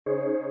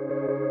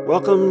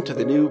Welcome to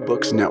the New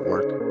Books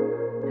Network.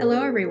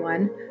 Hello,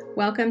 everyone.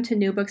 Welcome to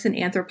New Books in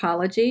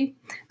Anthropology,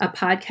 a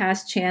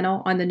podcast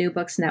channel on the New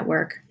Books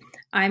Network.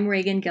 I'm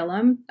Reagan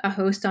Gillum, a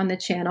host on the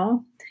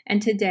channel,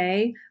 and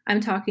today I'm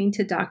talking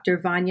to Dr.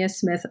 Vania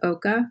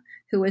Smith-Oka,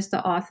 who is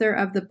the author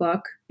of the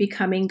book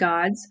Becoming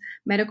Gods: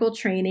 Medical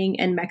Training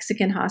in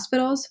Mexican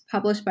Hospitals,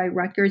 published by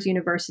Rutgers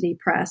University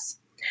Press.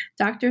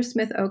 Dr.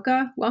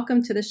 Smith-Oka,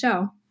 welcome to the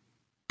show.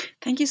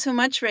 Thank you so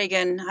much,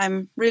 Reagan.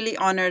 I'm really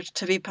honored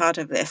to be part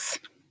of this.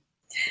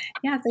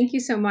 Yeah, thank you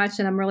so much.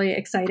 And I'm really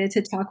excited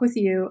to talk with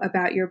you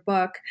about your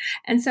book.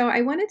 And so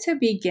I wanted to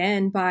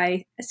begin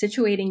by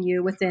situating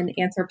you within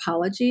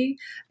anthropology,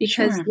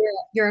 because Sure.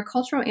 you're a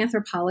cultural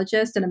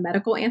anthropologist and a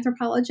medical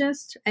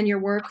anthropologist, and your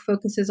work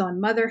focuses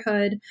on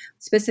motherhood,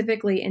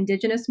 specifically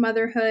Indigenous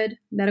motherhood,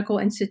 medical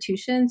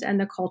institutions, and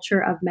the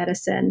culture of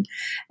medicine.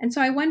 And so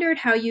I wondered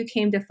how you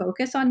came to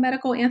focus on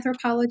medical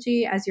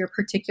anthropology as your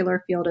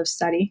particular field of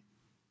study.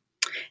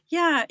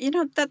 Yeah,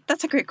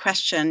 that's a great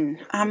question.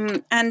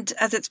 And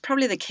as it's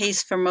probably the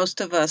case for most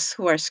of us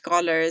who are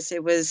scholars,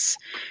 it was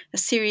a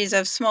series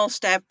of small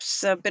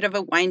steps, a bit of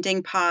a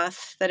winding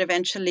path that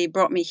eventually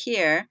brought me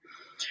here.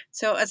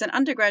 So as an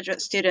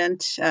undergraduate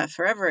student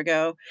forever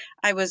ago,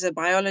 I was a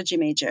biology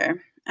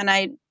major, and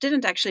I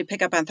didn't actually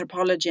pick up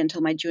anthropology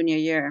until my junior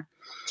year.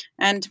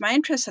 And my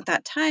interests at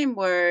that time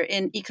were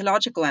in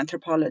ecological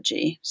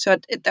anthropology. So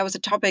that was a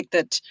topic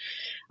that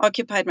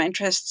occupied my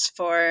interests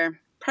for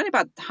probably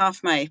about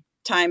half my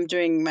time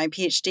during my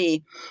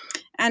PhD.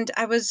 And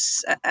I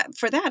was,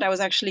 for that, I was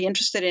actually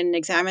interested in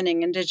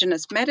examining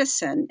indigenous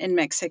medicine in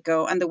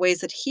Mexico and the ways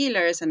that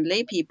healers and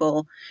lay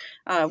people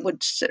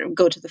would sort of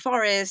go to the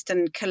forest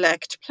and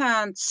collect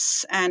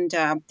plants and,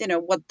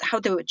 how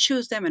they would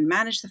choose them and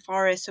manage the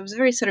forest. So it was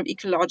very sort of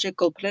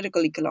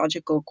political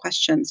ecological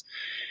questions.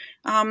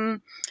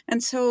 And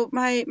so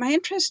my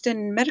interest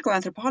in medical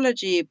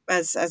anthropology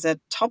as a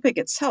topic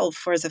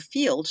itself or as a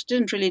field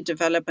didn't really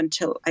develop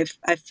until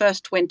I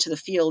first went to the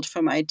field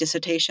for my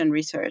dissertation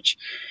research.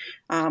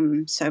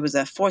 So I was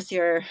a fourth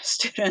year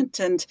student,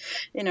 and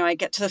I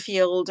get to the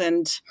field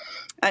and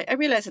I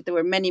realized that there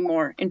were many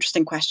more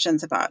interesting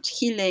questions about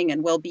healing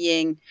and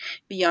well-being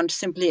beyond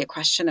simply a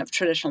question of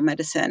traditional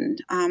medicine.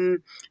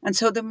 And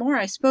so the more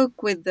I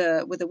spoke with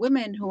the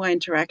women who I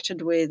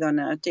interacted with on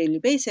a daily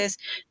basis,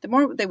 the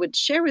more they would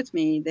share with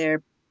me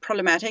their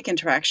problematic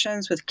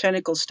interactions with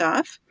clinical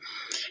staff.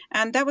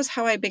 And that was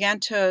how I began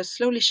to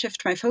slowly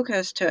shift my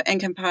focus to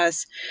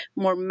encompass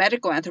more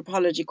medical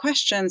anthropology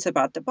questions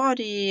about the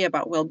body,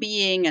 about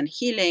well-being and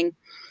healing,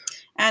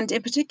 and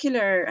in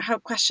particular, how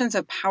questions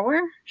of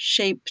power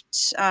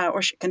shaped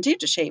or continue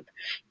to shape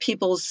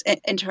people's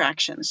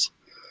interactions.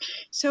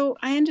 So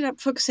I ended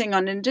up focusing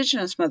on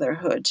Indigenous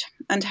motherhood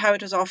and how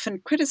it was often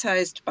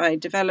criticized by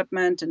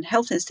development and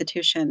health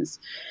institutions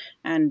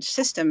and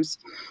systems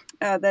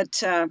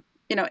that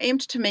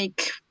aimed to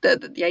make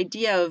the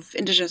idea of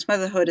Indigenous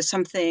motherhood as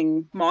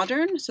something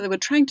modern. So they were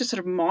trying to sort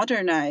of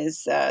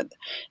modernize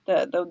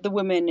the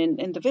women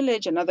in the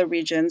village and other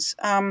regions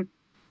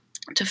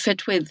to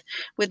fit with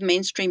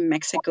mainstream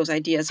Mexico's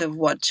ideas of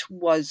what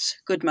was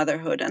good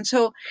motherhood. And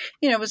so,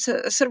 it was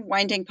a sort of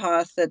winding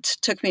path that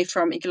took me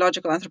from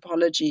ecological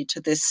anthropology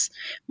to this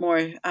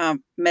more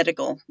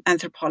medical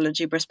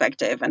anthropology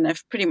perspective. And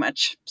I've pretty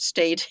much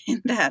stayed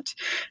in that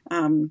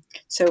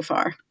so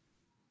far.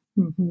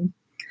 Mm-hmm.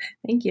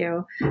 Thank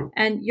you.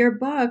 And your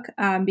book,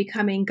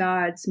 Becoming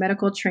Gods: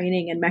 Medical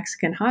Training in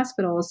Mexican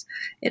Hospitals,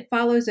 it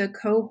follows a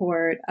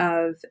cohort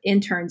of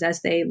interns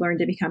as they learn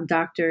to become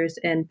doctors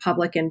in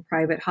public and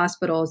private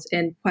hospitals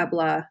in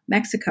Puebla,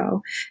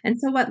 Mexico. And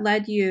so what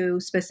led you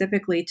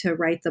specifically to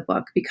write the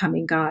book,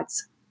 Becoming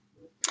Gods?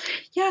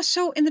 Yeah,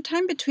 so in the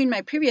time between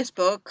my previous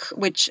book,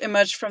 which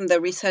emerged from the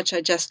research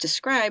I just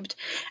described,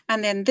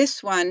 and then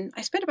this one,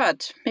 I spent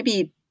about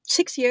maybe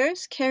 6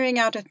 years carrying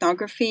out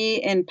ethnography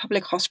in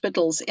public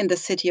hospitals in the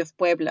city of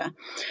Puebla.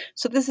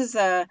 So this is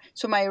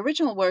so my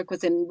original work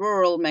was in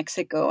rural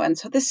Mexico, and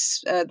so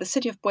this the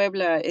city of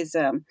Puebla is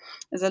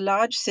a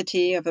large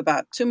city of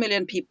about 2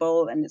 million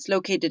people, and it's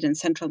located in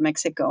central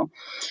Mexico.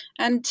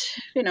 And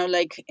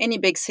like any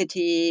big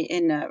city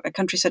in a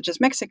country such as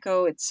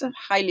Mexico, it's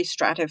highly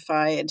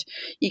stratified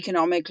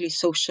economically,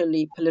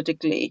 socially,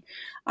 politically.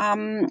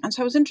 And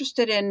so I was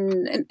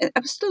I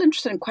was still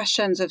interested in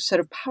questions of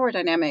sort of power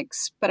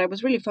dynamics, but I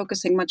was really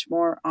focusing much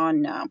more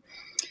on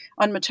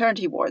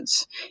maternity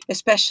wards,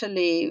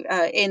 especially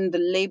in the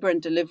labor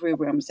and delivery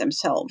rooms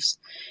themselves.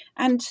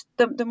 And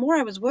the more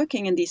I was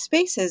working in these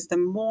spaces, the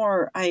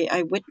more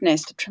I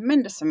witnessed a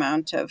tremendous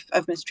amount of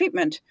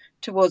mistreatment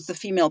towards the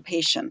female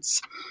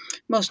patients,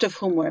 most of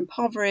whom were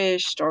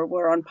impoverished or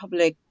were on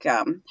public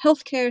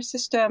healthcare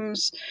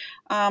systems,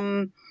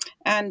 and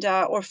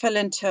or fell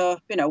into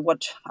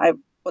what I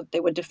what they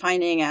were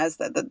defining as,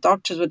 that the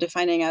doctors were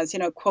defining as,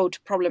 quote,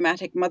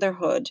 problematic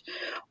motherhood,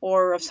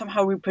 or of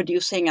somehow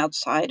reproducing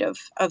outside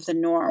of the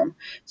norm.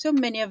 So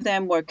many of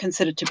them were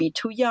considered to be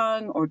too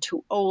young or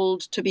too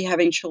old to be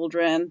having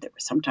children. They were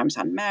sometimes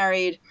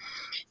unmarried.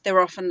 They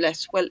were often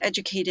less well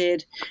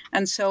educated.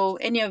 And so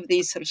any of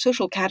these sort of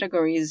social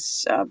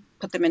categories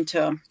put them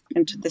into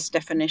this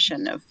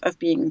definition of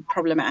being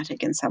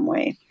problematic in some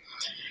way.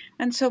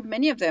 And so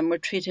many of them were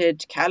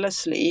treated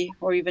callously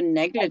or even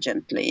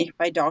negligently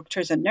by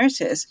doctors and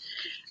nurses.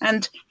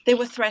 And they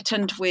were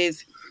threatened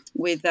with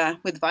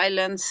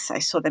violence. I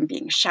saw them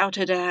being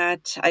shouted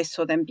at. I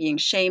saw them being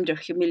shamed or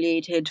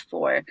humiliated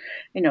for,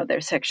 their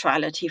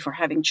sexuality, for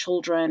having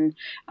children.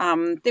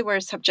 They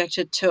were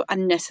subjected to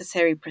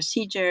unnecessary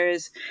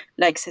procedures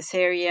like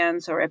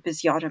cesareans or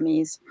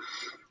episiotomies.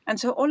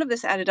 And so all of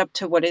this added up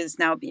to what is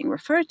now being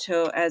referred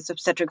to as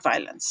obstetric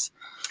violence,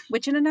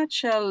 which in a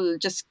nutshell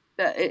just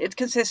it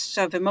consists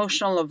of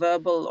emotional or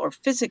verbal or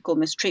physical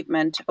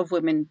mistreatment of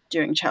women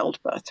during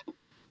childbirth.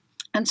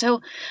 And so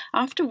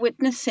after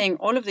witnessing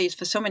all of these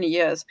for so many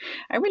years,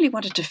 I really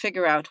wanted to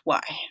figure out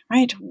why,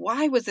 right?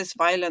 Why was this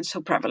violence so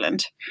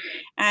prevalent?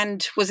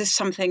 And was this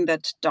something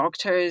that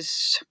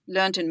doctors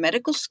learned in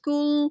medical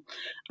school?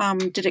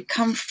 Did it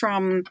come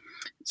from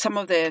some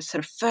of the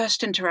sort of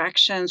first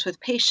interactions with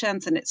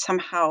patients and it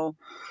somehow,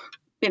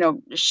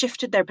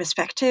 shifted their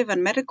perspective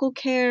on medical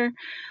care?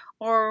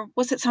 Or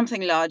was it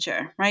something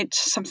larger, right?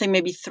 Something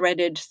maybe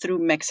threaded through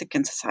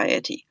Mexican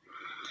society?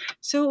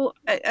 So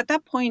at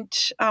that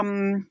point, this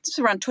was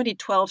around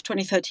 2012,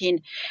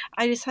 2013,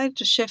 I decided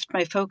to shift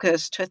my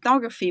focus to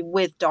ethnography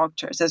with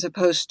doctors as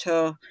opposed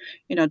to,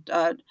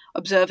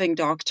 observing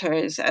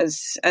doctors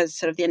as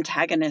sort of the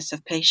antagonists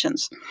of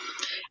patients.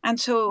 And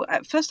so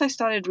at first I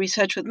started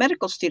research with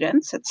medical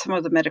students at some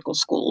of the medical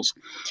schools.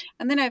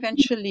 And then I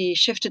eventually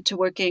shifted to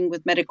working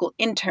with medical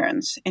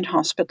interns in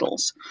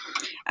hospitals,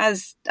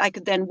 as I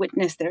could then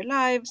witness their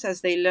lives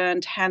as they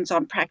learned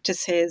hands-on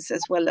practices,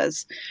 as well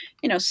as,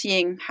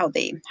 seeing how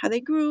they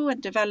grew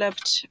and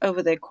developed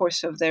over the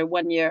course of their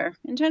 1-year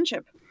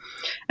internship.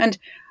 And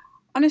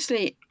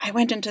honestly, I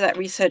went into that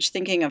research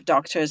thinking of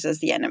doctors as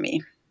the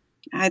enemy.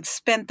 I had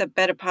spent the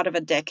better part of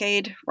a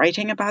decade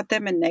writing about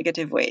them in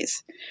negative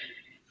ways.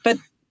 But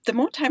the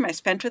more time I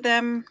spent with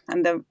them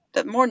and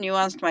the more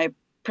nuanced my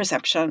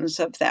perceptions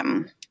of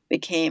them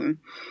became.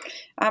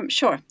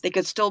 Sure, they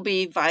could still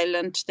be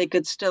violent. They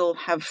could still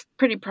have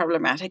pretty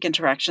problematic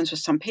interactions with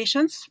some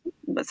patients.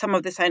 But some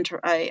of this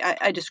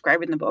I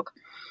describe in the book.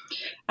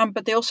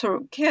 But they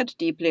also cared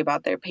deeply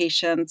about their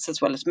patients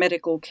as well as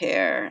medical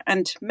care.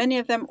 And many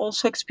of them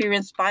also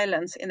experienced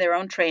violence in their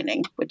own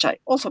training, which I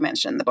also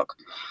mention in the book.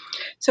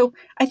 So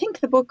I think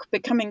the book,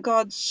 Becoming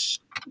Gods,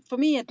 for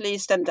me at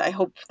least, and I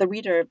hope the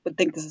reader would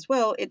think this as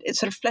well, it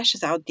sort of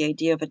fleshes out the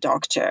idea of a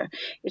doctor.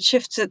 It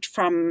shifts it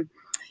from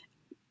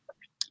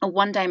a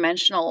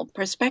one-dimensional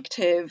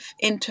perspective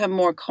into a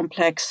more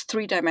complex,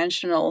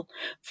 three-dimensional,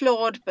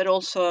 flawed, but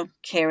also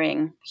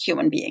caring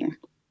human being.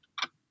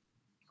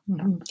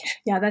 Mm-hmm.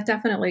 Yeah, that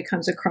definitely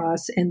comes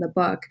across in the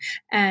book.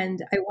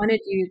 And I wanted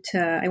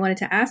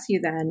to ask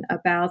you then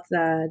about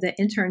the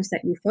interns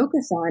that you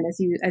focus on, as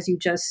you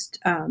just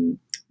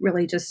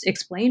really just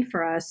explained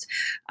for us,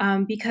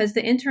 because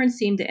the interns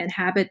seem to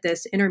inhabit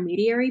this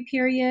intermediary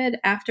period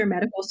after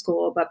medical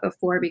school, but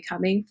before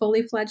becoming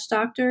fully fledged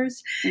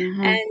doctors.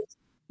 Mm-hmm. And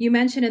you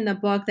mentioned in the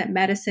book that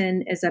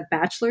medicine is a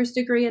bachelor's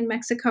degree in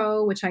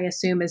Mexico, which I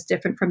assume is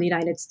different from the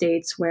United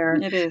States, where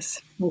it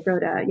is. We'll go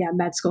to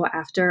med school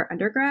after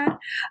undergrad.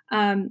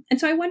 And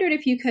so I wondered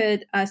if you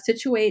could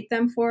situate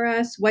them for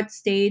us, what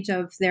stage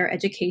of their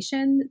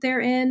education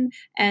they're in,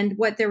 and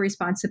what their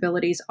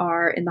responsibilities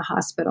are in the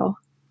hospital.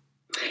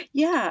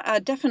 Yeah,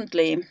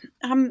 definitely.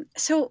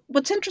 So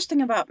what's interesting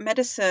about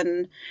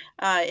medicine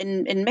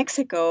in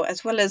Mexico,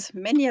 as well as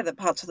many other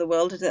parts of the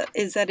world,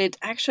 is that it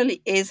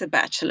actually is a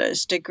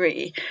bachelor's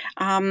degree.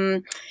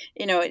 In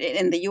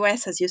the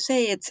US, as you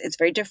say, it's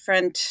very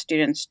different.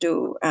 Students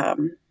do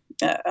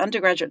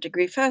undergraduate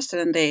degree first,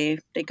 and then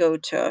they go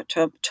to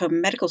a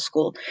medical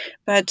school.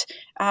 But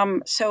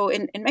so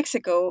in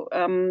Mexico,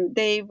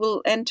 they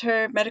will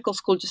enter medical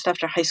school just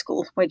after high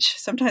school, which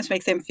sometimes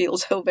makes them feel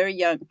so very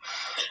young.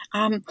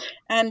 And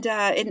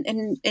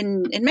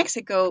in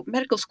Mexico,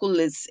 medical school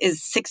is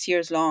 6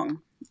 years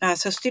long.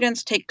 So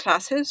students take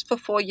classes for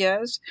 4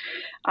 years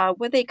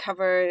where they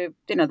cover,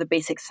 the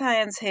basic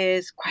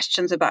sciences,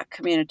 questions about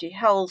community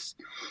health,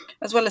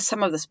 as well as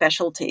some of the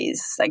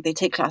specialties. Like they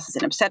take classes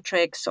in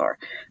obstetrics or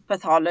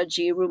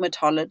pathology,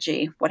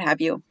 rheumatology, what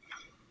have you.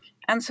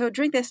 And so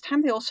during this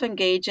time, they also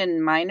engage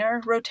in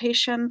minor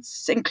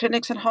rotations in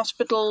clinics and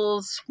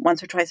hospitals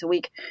once or twice a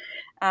week,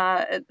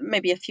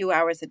 maybe a few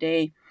hours a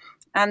day.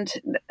 And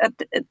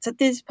it's at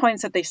these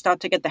points that they start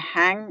to get the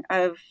hang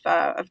of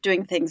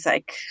doing things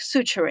like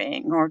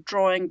suturing or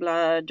drawing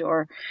blood,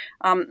 or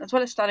as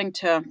well as starting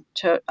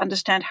to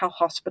understand how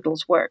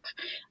hospitals work.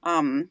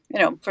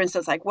 For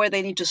instance, like where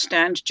they need to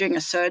stand during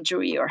a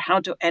surgery, or how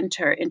to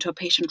enter into a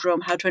patient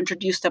room, how to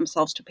introduce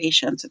themselves to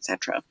patients,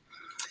 etc.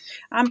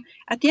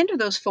 At the end of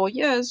those 4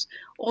 years,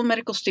 all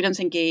medical students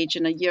engage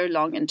in a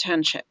year-long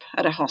internship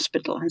at a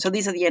hospital. And so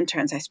these are the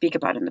interns I speak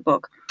about in the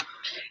book.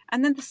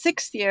 And then the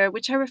 6th year,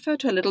 which I refer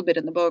to a little bit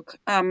in the book,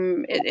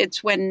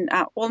 it's when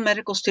all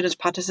medical students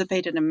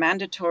participate in a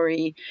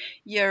mandatory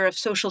year of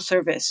social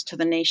service to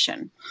the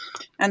nation.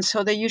 And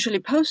so they're usually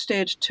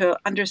posted to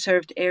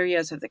underserved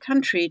areas of the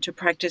country to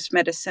practice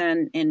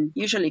medicine in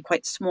usually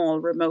quite small,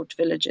 remote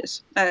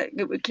villages,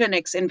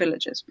 clinics in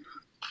villages.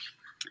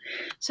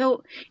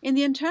 So in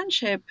the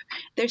internship,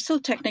 they're still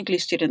technically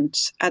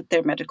students at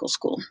their medical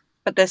school,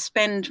 but they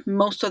spend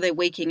most of their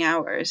waking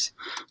hours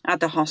at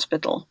the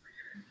hospital.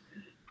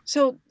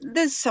 So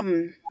there's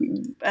some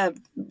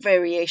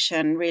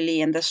variation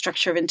really in the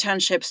structure of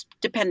internships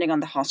depending on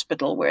the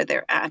hospital where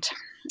they're at.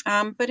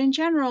 But in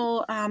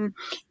general,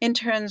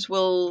 interns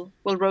will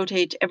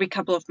rotate every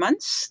couple of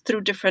months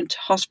through different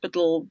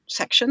hospital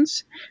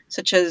sections,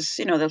 such as,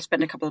 they'll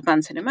spend a couple of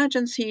months in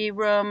emergency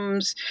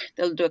rooms,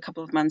 they'll do a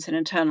couple of months in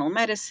internal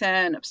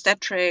medicine,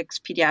 obstetrics,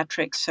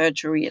 pediatrics,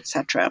 surgery,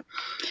 etc.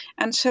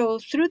 And so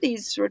through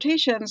these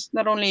rotations,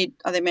 not only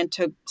are they meant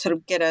to sort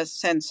of get a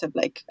sense of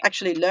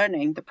actually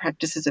learning the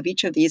practices of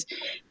each of these,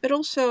 but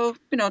also,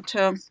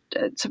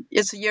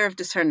 it's a year of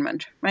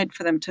discernment, right,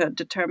 for them to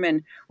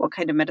determine what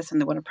kind of medicine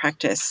they want to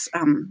practice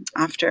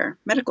after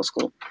medical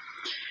school.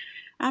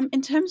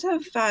 In terms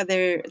of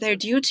their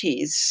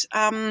duties,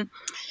 one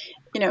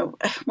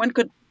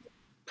could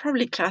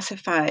probably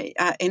classify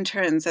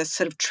interns as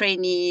sort of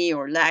trainee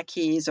or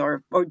lackeys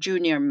or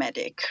junior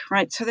medic,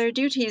 right? So their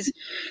duties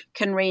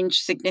can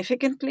range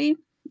significantly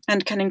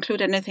and can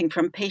include anything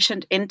from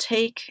patient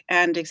intake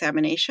and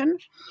examination.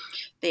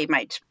 They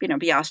might,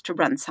 be asked to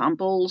run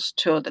samples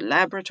to the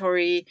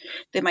laboratory.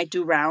 They might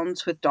do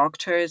rounds with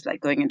doctors, like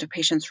going into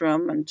patients'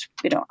 room and,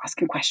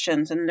 asking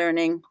questions and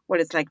learning what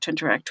it's like to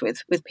interact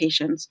with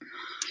patients.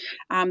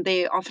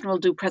 They often will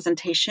do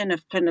presentation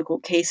of clinical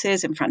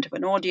cases in front of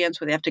an audience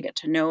where they have to get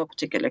to know a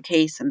particular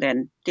case and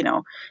then,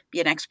 be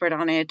an expert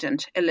on it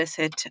and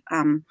elicit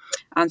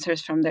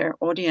answers from their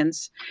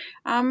audience.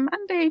 And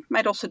they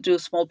might also do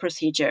small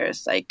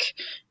procedures like,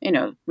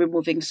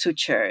 removing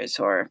sutures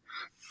or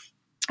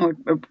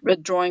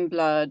drawing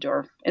blood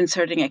or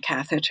inserting a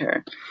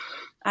catheter.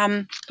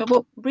 But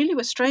what really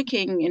was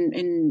striking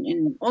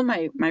in all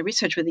my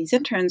research with these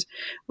interns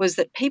was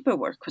that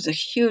paperwork was a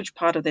huge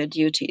part of their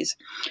duties.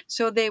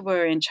 So they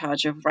were in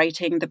charge of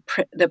writing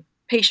the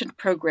patient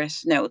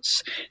progress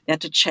notes. They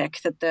had to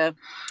check that the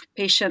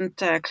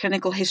patient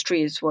clinical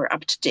histories were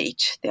up to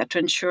date. They had to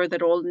ensure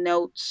that all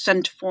notes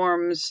and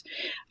forms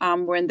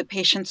were in the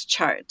patient's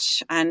chart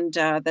and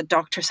that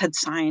doctors had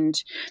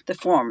signed the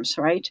forms,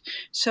 right?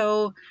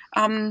 So,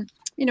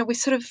 we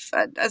sort of,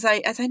 as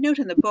I note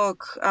in the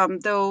book,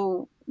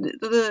 though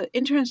the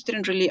interns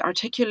didn't really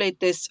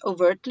articulate this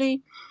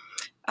overtly,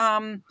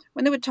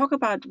 when they would talk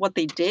about what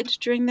they did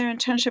during their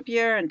internship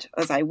year, and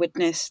as I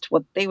witnessed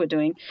what they were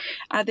doing,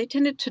 they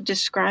tended to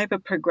describe a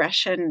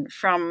progression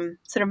from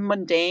sort of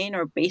mundane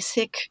or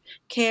basic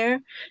care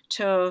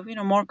to,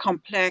 more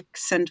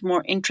complex and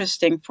more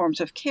interesting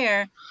forms of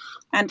care.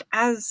 And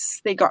as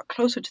they got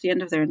closer to the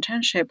end of their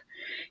internship,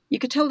 you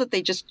could tell that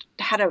they just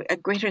had a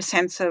greater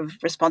sense of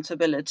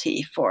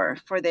responsibility for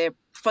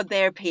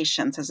their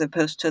patients as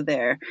opposed to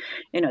their,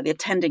 the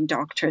attending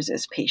doctors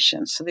as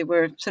patients. So they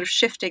were sort of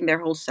shifting their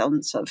whole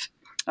sense of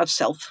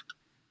self.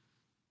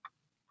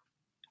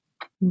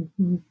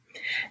 Mm-hmm.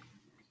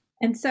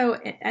 And so,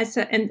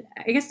 and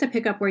I guess to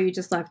pick up where you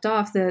just left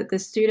off, the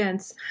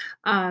students,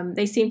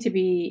 they seem to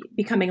be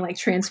becoming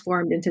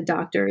transformed into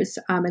doctors,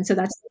 and so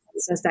that's the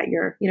process that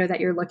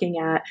you're looking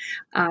at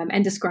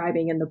and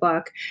describing in the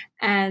book,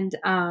 and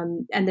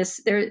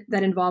this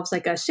that involves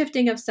a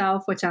shifting of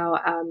self, which I'll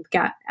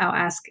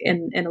ask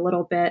in a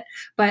little bit,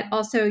 but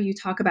also you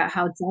talk about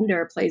how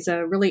gender plays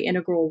a really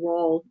integral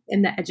role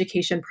in the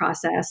education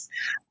process,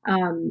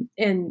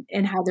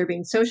 in how they're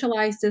being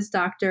socialized as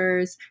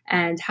doctors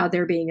and how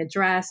they're being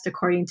addressed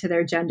according to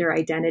their gender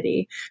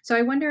identity. So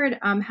I wondered,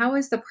 how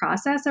is the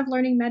process of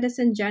learning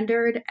medicine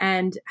gendered,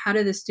 and how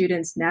do the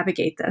students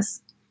navigate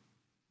this?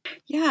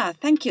 Yeah,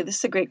 thank you. This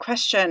is a great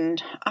question.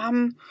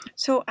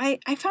 So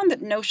I found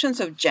that notions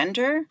of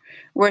gender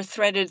were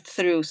threaded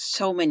through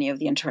so many of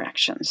the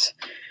interactions.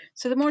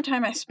 So the more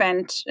time I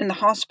spent in the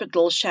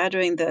hospital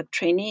shadowing the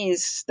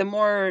trainees, the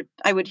more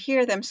I would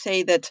hear them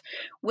say that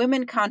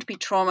women can't be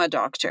trauma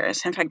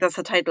doctors. In fact, that's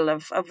the title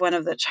of one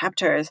of the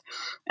chapters.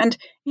 And,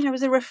 it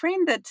was a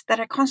refrain that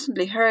I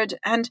constantly heard.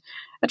 And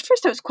at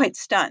first I was quite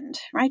stunned,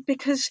 right?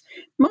 Because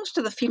most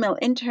of the female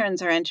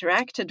interns I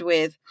interacted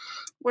with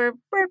were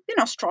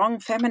strong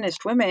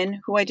feminist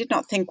women who I did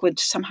not think would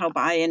somehow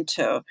buy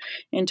into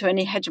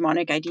any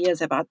hegemonic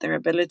ideas about their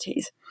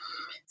abilities.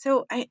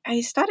 So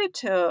I started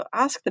to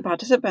ask the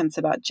participants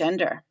about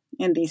gender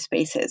in these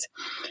spaces.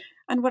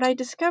 And what I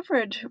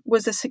discovered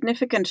was a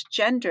significant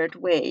gendered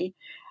way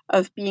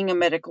of being a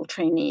medical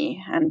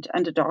trainee and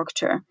a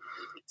doctor.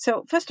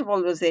 So first of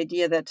all was the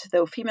idea that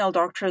though female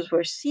doctors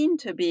were seen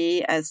to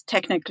be as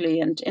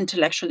technically and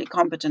intellectually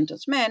competent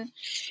as men,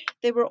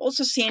 they were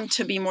also seen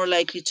to be more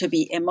likely to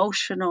be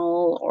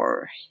emotional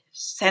or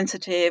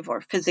sensitive or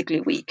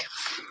physically weak.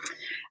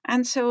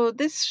 And so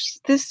this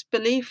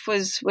belief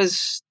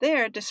was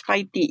there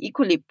despite the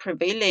equally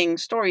prevailing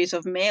stories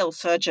of male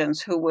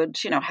surgeons who would,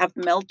 have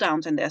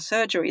meltdowns in their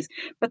surgeries.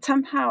 But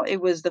somehow it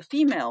was the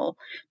female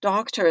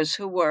doctors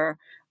who were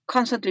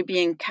constantly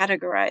being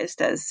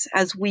categorized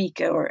as weak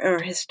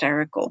or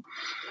hysterical.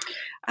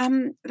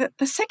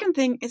 The second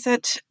thing is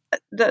that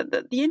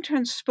the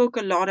interns spoke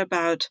a lot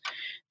about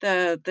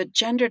the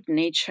gendered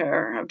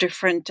nature of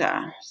different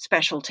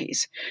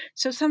specialties.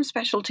 So some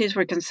specialties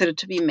were considered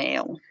to be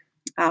male,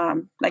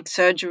 like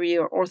surgery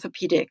or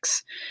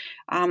orthopedics,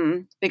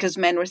 because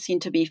men were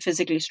seen to be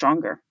physically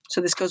stronger. So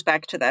this goes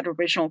back to that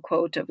original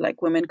quote of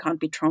like, women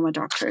can't be trauma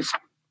doctors.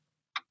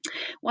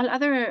 While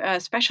other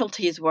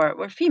specialties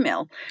were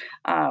female,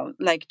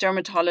 like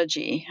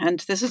dermatology. And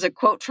this is a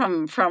quote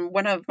from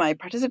one of my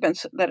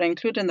participants that I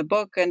include in the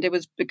book. And it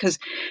was because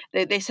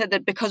they said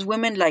that because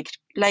women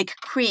like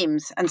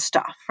creams and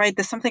stuff, right?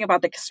 There's something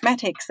about the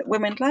cosmetics that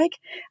women like.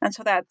 And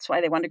so that's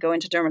why they want to go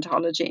into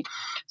dermatology.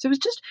 So it was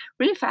just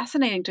really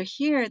fascinating to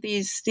hear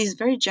these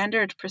very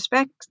gendered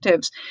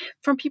perspectives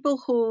from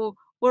people who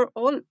were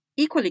all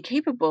equally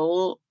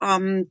capable,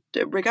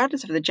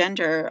 regardless of the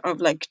gender,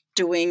 of like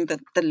doing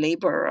the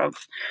labor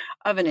of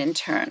an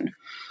intern.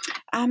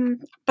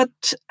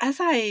 But as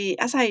I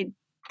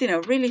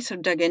really sort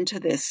of dug into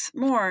this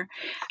more,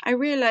 I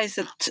realized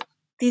that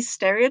these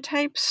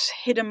stereotypes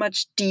hit a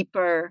much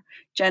deeper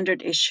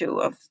gendered issue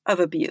of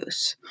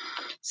abuse.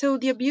 So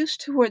the abuse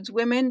towards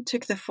women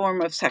took the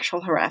form of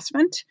sexual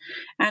harassment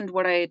and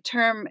what I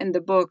term in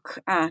the book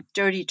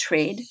dirty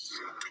trade,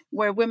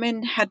 where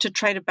women had to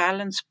try to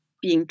balance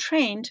being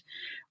trained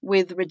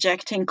with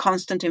rejecting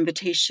constant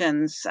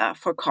invitations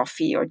for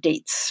coffee or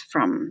dates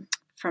from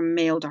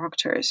male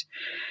doctors.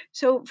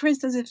 So, for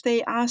instance, if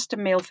they asked a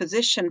male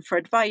physician for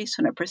advice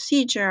on a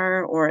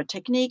procedure or a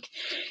technique,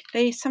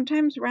 they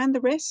sometimes ran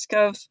the risk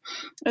of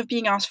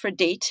being asked for a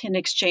date in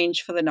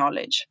exchange for the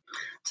knowledge.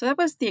 So that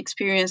was the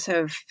experience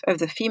of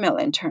the female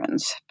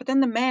interns. But then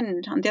the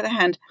men, on the other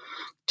hand,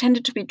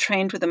 tended to be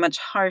trained with a much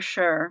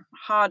harsher,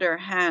 harder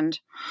hand.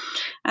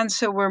 And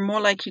so we're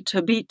more likely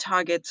to be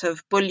targets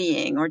of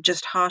bullying or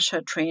just harsher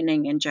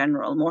training in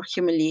general, more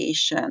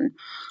humiliation,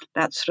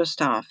 that sort of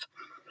stuff.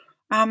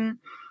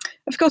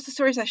 Of course, the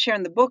stories I share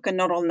in the book are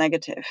not all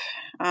negative.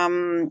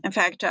 In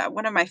fact,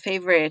 one of my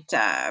favorite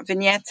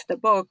vignettes in the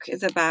book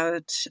is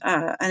about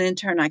an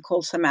intern I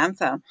call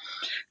Samantha,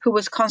 who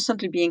was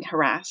constantly being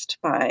harassed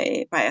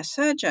by a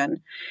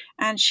surgeon.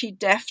 And she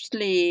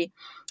deftly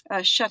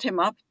shut him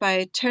up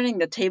by turning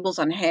the tables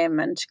on him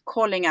and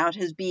calling out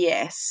his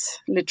BS,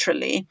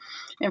 literally,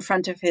 in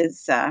front of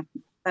his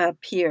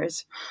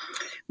peers,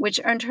 which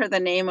earned her the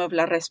name of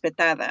La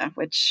Respetada,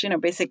 which,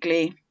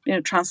 basically,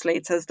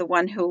 translates as the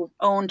one who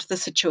owned the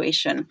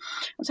situation.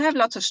 And so I have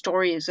lots of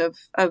stories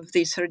of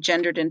these sort of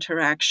gendered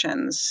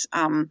interactions,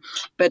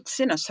 but,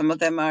 some of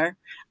them are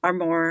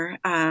more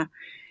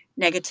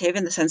negative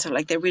in the sense of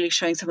like they're really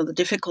showing some of the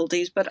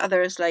difficulties, but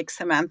others like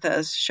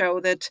Samantha's show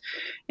that,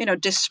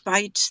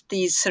 despite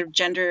these sort of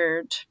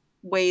gendered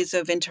ways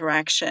of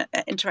interaction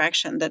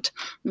that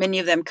many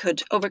of them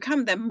could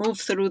overcome them, move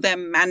through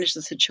them, manage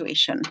the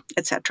situation,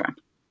 etc.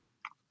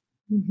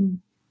 Mm-hmm.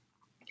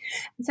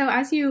 So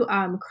as you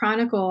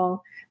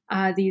chronicle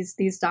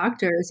these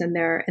doctors and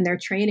their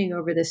training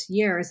over this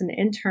year as an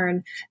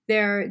intern,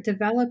 they're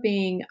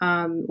developing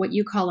what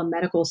you call a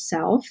medical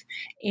self.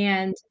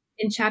 And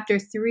in chapter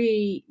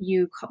 3,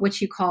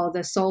 which you call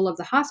the soul of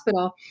the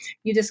hospital,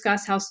 you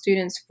discuss how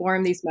students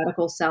form these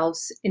medical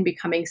selves in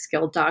becoming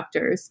skilled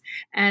doctors.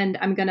 And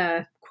I'm going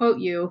to quote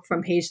you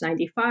from page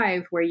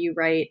 95, where you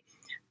write,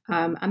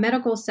 a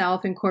medical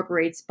self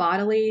incorporates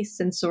bodily,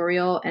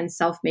 sensorial, and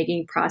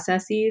self-making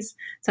processes,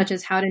 such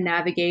as how to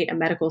navigate a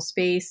medical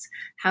space,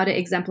 how to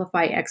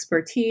exemplify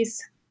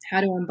expertise, how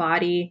to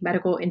embody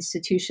medical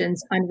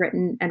institutions'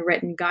 unwritten and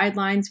written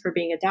guidelines for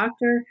being a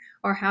doctor,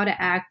 or how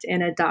to act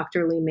in a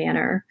doctorly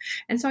manner.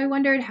 And so I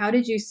wondered, how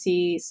did you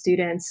see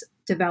students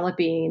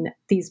developing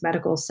these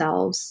medical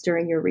selves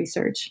during your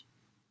research?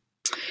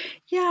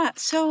 Yeah,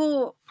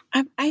 so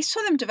I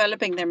saw them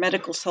developing their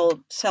medical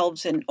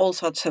selves in all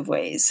sorts of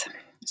ways.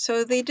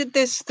 So they did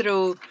this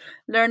through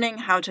learning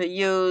how to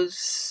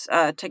use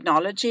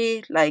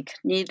technology like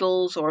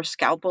needles or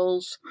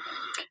scalpels.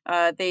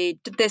 They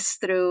did this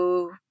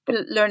through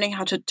learning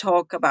how to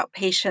talk about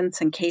patients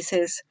and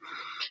cases.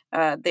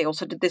 They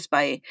also did this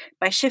by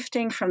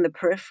shifting from the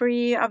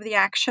periphery of the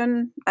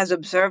action as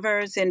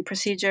observers in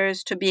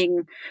procedures to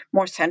being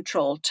more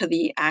central to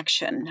the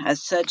action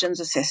as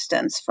surgeon's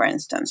assistants, for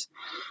instance.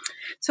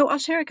 So I'll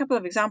share a couple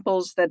of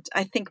examples that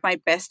I think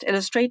might best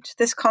illustrate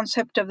this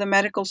concept of the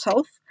medical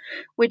self.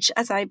 which,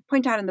 as I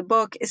point out in the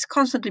book, is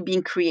constantly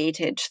being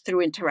created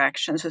through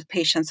interactions with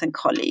patients and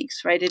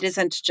colleagues, right? It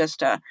isn't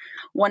just a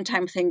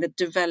one-time thing that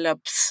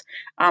develops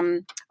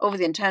over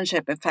the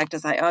internship. In fact,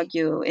 as I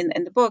argue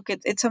in the book,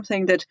 it's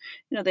something that,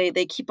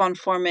 they keep on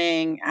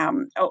forming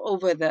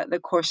over the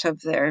course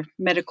of their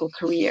medical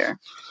career.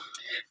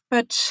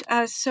 But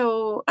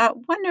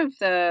one of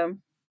the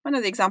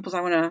examples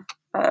I want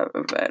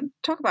to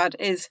talk about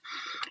is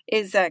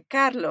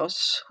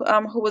Carlos,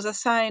 who was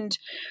assigned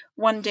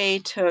one day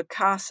to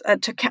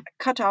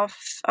cut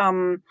off.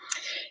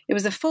 It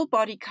was a full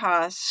body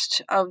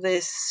cast of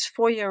this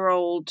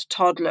 4-year-old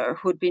toddler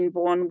who'd been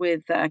born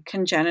with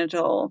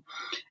congenital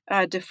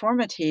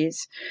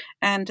deformities,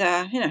 and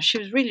she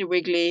was really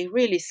wriggly,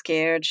 really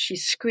scared. She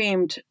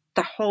screamed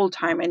the whole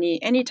time.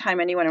 Anytime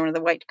anyone in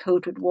a white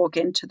coat would walk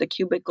into the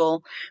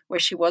cubicle where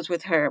she was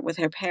with her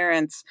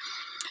parents.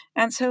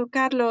 And so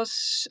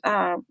Carlos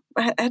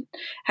had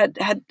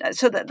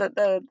so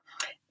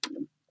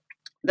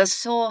the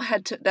saw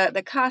had to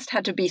the cast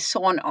had to be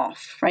sawn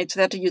off, right? So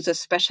they had to use a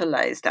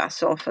specialized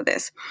saw for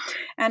this.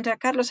 And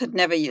Carlos had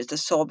never used a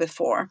saw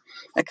before,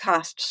 a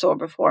cast saw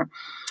before,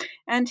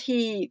 and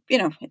he,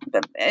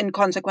 in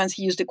consequence,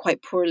 he used it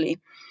quite poorly.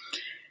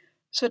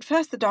 So at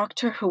first, the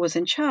doctor who was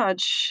in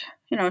charge,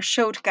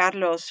 showed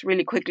Carlos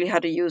really quickly how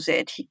to use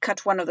it. He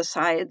cut one of the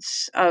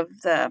sides of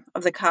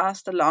the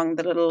cast along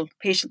the little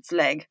patient's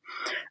leg,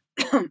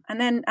 and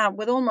then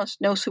with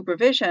almost no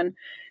supervision,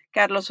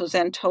 Carlos was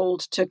then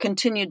told to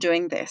continue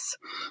doing this,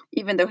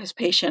 even though his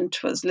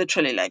patient was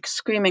literally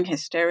screaming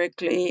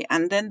hysterically.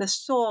 And then the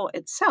saw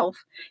itself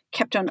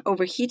kept on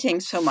overheating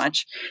so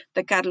much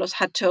that Carlos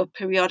had to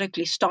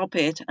periodically stop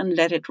it and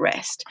let it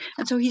rest.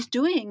 And so he's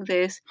doing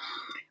this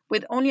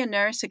with only a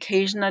nurse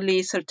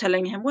occasionally sort of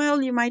telling him, well,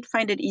 you might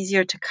find it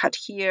easier to cut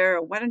here,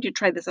 or why don't you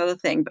try this other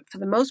thing? But for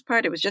the most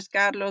part, it was just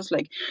Carlos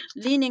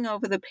leaning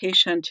over the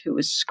patient who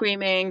was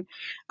screaming,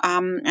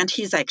 and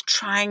he's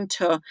trying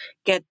to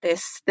get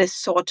this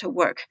saw to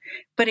work,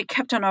 but it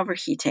kept on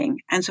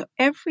overheating. And so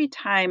every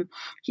time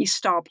he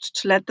stopped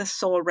to let the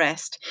saw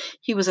rest,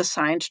 he was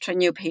assigned to a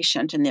new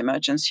patient in the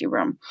emergency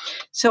room.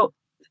 So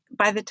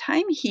by the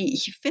time he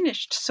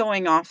finished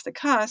sewing off the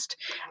cast,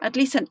 at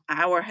least an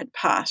hour had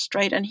passed,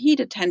 right? And he'd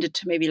attended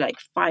to maybe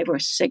 5 or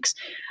 6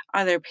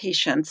 other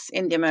patients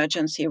in the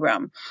emergency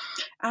room.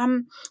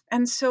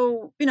 And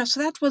so, so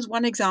that was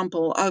one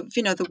example of,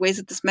 the ways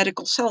that this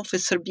medical self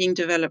is sort of being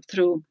developed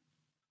through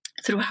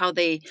how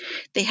they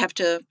have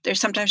to, they're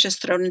sometimes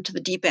just thrown into the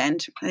deep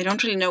end. They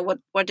don't really know what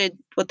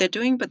they're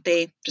doing, but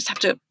they just have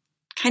to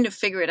kind of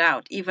figure it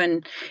out,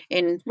 even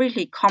in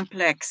really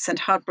complex and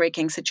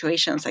heartbreaking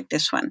situations like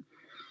this one.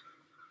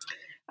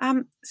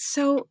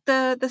 So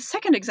the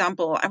second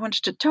example I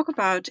wanted to talk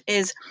about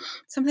is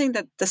something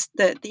that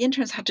the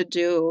interns had to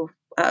do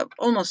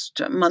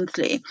almost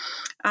monthly.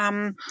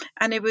 And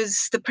it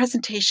was the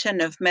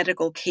presentation of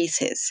medical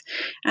cases.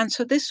 And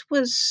so this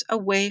was a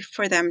way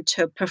for them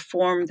to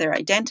perform their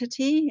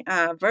identity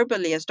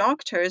verbally as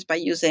doctors by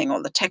using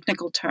all the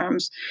technical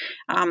terms.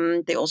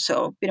 They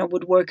also,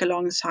 would work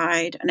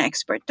alongside an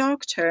expert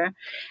doctor.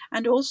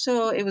 And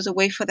also it was a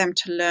way for them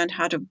to learn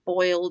how to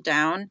boil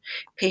down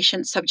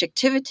patient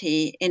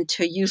subjectivity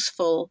into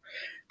useful,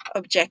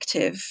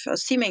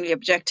 seemingly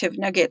objective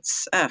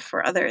nuggets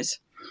for others.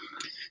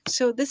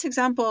 So this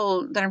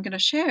example that I'm going to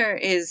share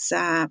is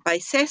by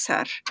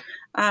Cesar,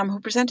 who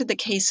presented the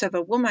case of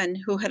a woman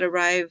who had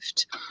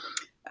arrived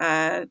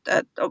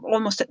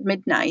almost at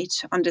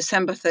midnight on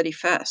December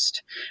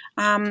 31st.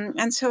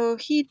 And so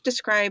he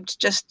described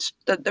just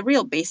the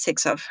real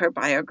basics of her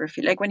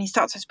biography. When he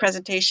starts his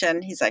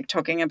presentation, he's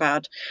talking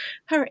about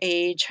her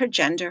age, her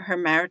gender, her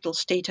marital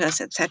status,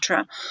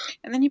 etc.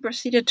 And then he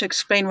proceeded to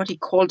explain what he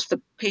called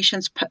the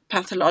patient's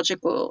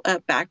pathological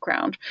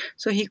background.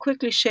 So he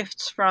quickly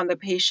shifts from the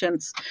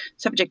patient's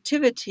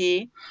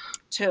subjectivity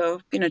to,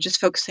 just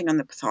focusing on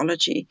the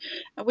pathology,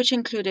 which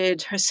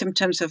included her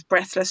symptoms of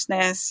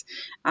breathlessness,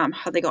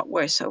 how they got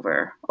worse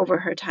over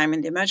her time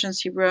in the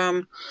emergency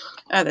room,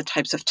 the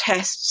types of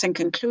tests and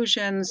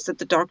conclusions that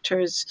the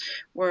doctors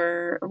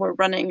were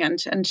running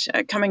and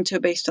coming to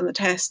based on the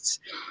tests.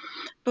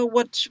 But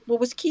what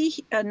was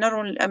key, not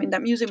only,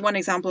 I'm using one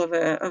example of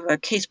a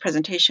case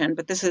presentation,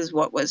 but this is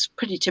what was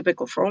pretty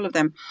typical for all of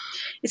them,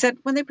 is that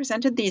when they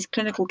presented these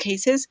clinical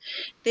cases,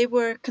 they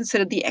were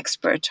considered the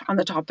expert on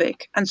the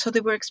topic. And so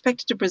they were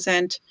expected to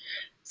present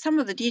some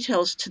of the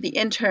details to the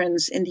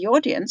interns in the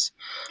audience,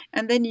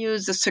 and then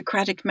use the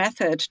Socratic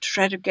method to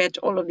try to get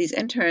all of these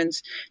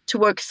interns to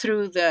work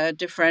through the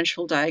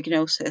differential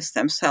diagnosis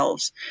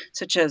themselves,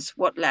 such as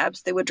what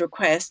labs they would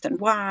request and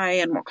why,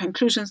 and what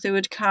conclusions they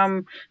would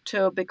come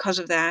to because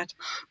of that.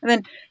 And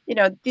then,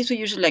 these were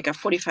usually a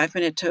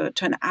 45-minute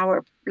to an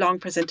hour long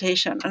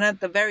presentation. And at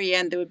the very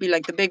end, there would be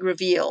the big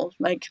reveal,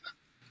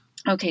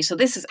 okay, so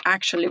this is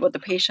actually what the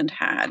patient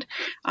had,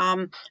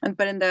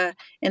 but in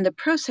the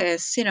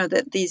process,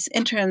 that these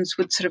interns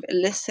would sort of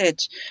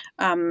elicit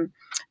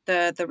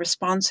the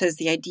responses,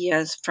 the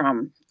ideas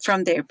from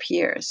their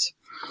peers.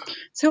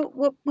 So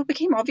what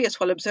became obvious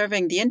while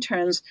observing the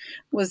interns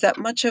was that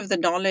much of the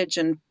knowledge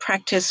and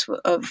practice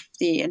of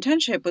the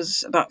internship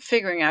was about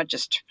figuring out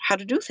just how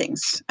to do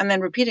things and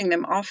then repeating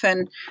them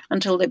often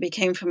until they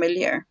became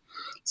familiar.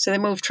 So they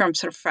moved from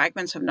sort of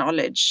fragments of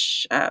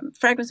knowledge,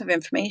 fragments of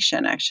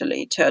information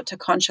actually, to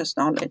conscious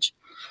knowledge.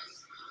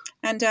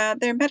 And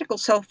their medical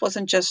self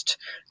wasn't just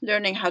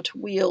learning how to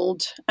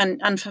wield an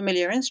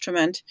unfamiliar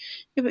instrument.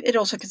 It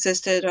also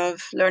consisted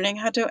of learning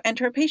how to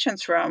enter a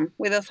patient's room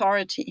with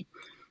authority,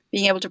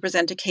 being able to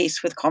present a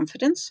case with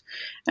confidence.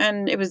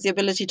 And it was the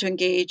ability to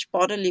engage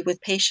bodily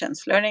with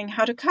patients, learning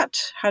how to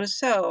cut, how to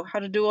sew, how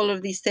to do all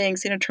of these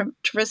things,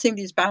 traversing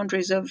these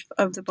boundaries of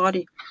the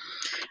body,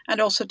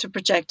 and also to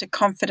project a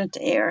confident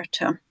air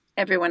to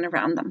everyone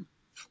around them.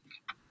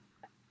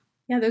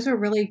 Yeah, those are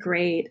really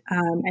great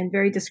and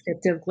very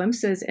descriptive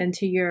glimpses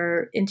into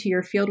your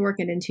fieldwork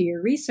and into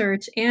your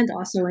research, and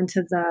also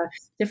into the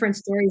different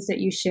stories that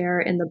you share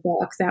in the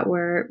book that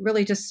were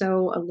really just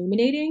so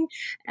illuminating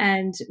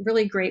and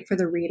really great for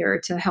the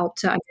reader to help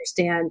to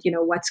understand,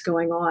 what's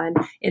going on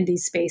in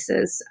these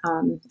spaces.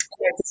 And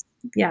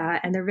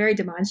they're very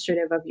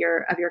demonstrative of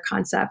your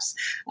concepts,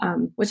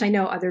 which I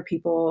know other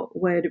people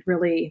would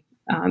really.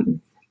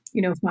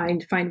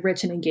 Find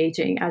rich and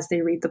engaging as they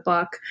read the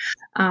book.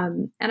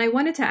 And I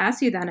wanted to ask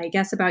you then, I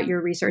guess, about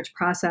your research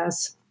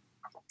process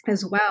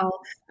as well,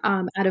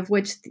 out of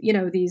which,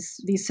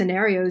 these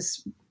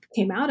scenarios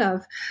came out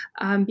of,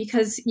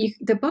 because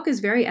the book is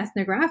very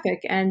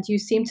ethnographic, and you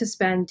seem to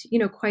spend,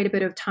 quite a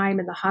bit of time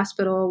in the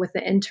hospital with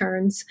the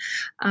interns.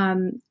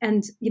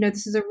 And,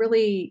 this is a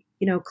really,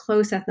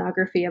 close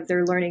ethnography of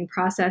their learning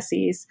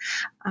processes.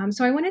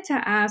 So I wanted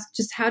to ask,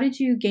 just how did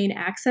you gain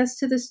access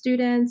to the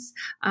students?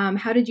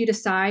 How did you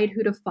decide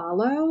who to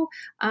follow?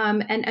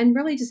 And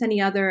really just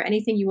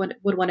anything you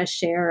would want to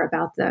share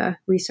about the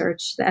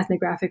research, the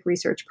ethnographic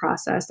research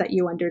process that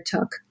you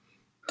undertook?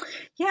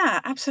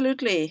 Yeah,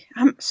 absolutely.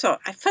 So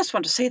I first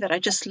want to say that I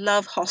just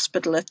love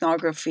hospital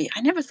ethnography.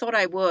 I never thought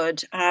I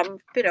would. I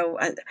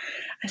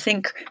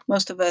think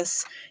most of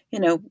us,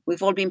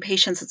 we've all been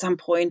patients at some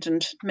point,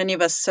 and many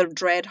of us sort of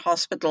dread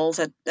hospitals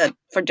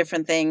for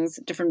different things,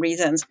 different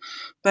reasons.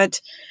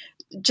 But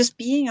just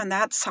being on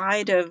that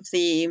side of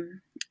the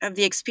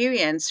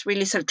experience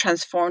really sort of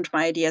transformed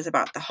my ideas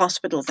about the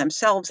hospitals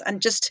themselves. And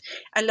just,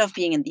 I love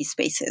being in these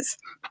spaces.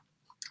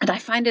 And I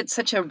find it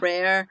such a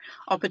rare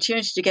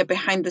opportunity to get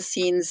behind the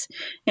scenes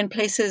in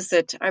places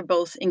that are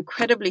both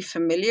incredibly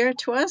familiar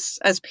to us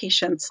as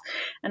patients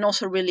and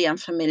also really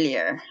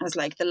unfamiliar, as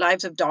like the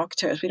lives of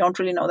doctors. We don't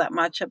really know that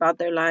much about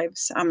their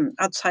lives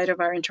outside of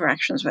our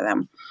interactions with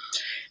them.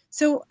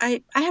 So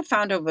I have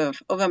found over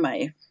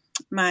my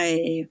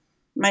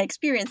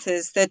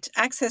experiences that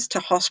access to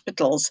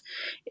hospitals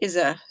is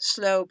a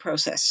slow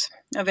process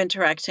of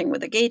interacting with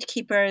the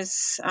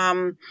gatekeepers,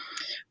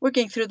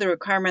 working through the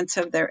requirements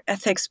of their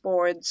ethics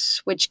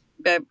boards, which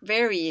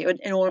vary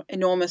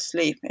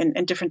enormously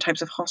in different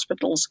types of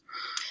hospitals,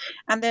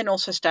 and then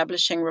also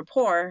establishing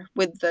rapport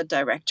with the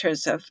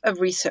directors of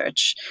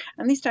research.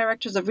 And these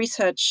directors of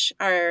research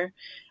are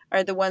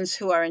the ones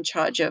who are in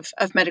charge of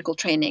medical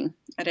training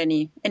at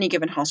any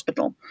given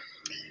hospital.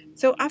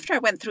 So after I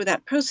went through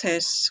that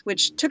process,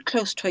 which took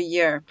close to a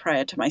year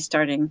prior to my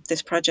starting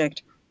this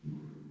project,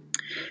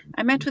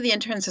 I met with the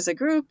interns as a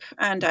group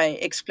and I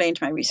explained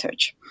my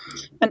research.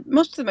 And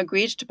most of them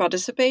agreed to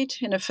participate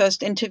in a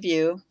first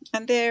interview.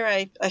 And there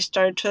I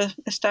started to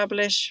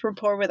establish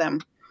rapport with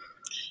them.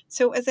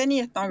 So as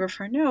any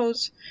ethnographer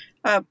knows,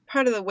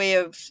 part of the way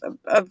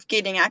of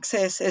gaining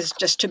access is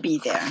just to be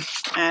there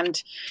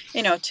and,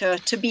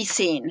 to be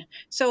seen.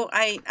 So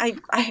I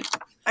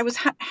was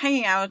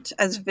hanging out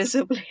as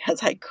visibly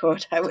as I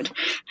could. I would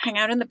hang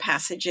out in the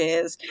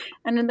passages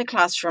and in the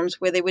classrooms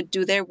where they would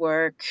do their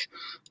work.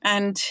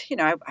 And,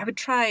 I would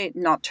try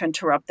not to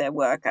interrupt their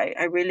work.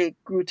 I really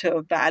grew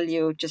to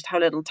value just how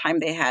little time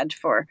they had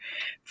for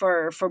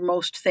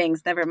most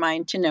things, never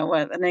mind,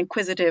 an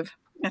inquisitive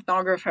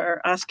ethnographer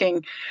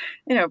asking,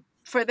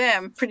 for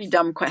them, pretty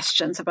dumb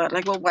questions about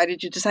like, well, why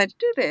did you decide to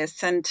do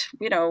this? And,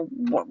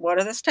 what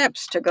are the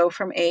steps to go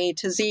from A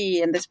to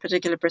Z in this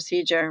particular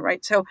procedure,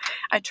 right? So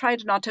I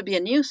tried not to be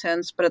a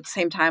nuisance, but at the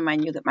same time, I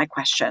knew that my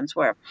questions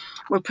were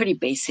pretty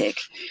basic.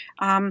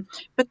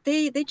 But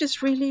they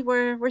just really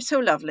were so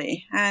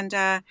lovely. And,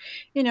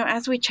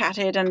 as we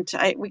chatted and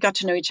we got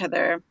to know each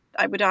other,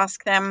 I would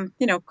ask them,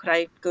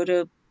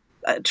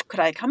 could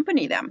I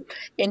accompany them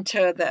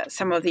into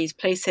some of these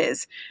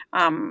places,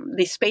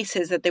 these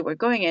spaces that they were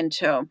going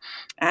into,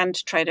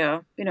 and try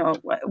to,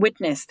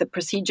 witness the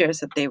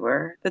procedures that they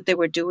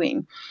were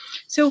doing.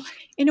 So,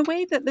 in a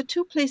way, that the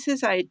two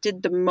places I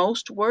did the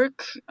most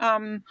work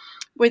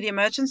were the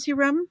emergency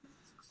room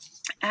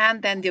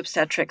and then the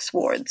obstetrics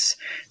wards.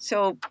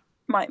 So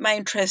my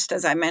interest,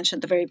 as I mentioned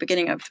at the very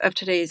beginning of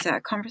today's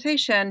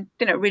conversation,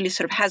 really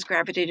sort of has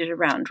gravitated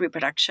around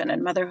reproduction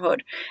and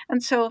motherhood.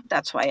 And so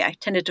that's why I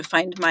tended to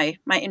find my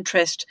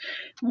interest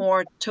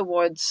more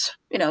towards,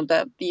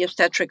 the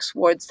obstetrics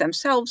wards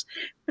themselves.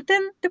 But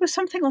then there was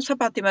something also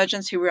about the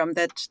emergency room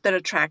that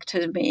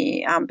attracted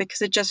me,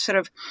 because it just sort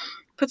of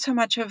put so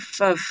much of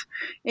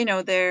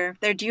their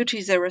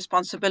duties, their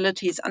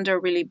responsibilities under a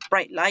really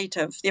bright light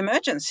of the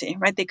emergency,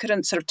 right? They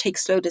couldn't sort of take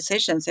slow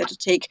decisions. They had to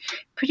take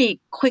pretty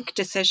quick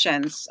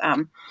decisions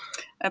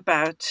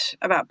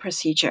about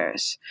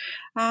procedures.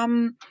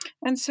 And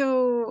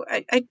so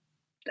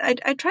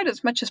I tried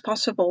as much as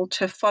possible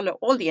to follow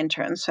all the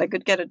interns so I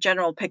could get a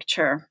general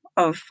picture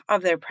of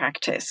their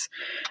practice.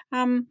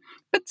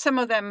 But some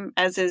of them,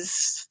 as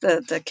is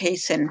the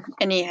case in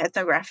any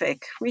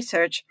ethnographic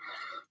research,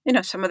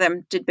 some of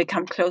them did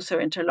become closer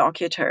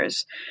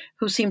interlocutors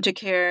who seemed to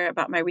care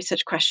about my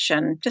research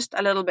question just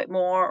a little bit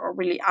more, or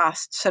really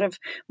asked sort of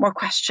more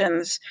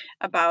questions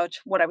about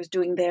what I was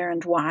doing there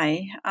and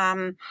why.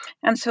 And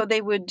so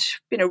they would,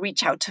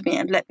 reach out to me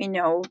and let me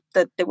know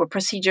that there were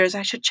procedures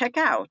I should check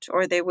out,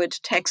 or they would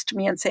text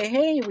me and say,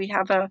 hey, we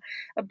have a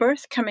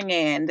birth coming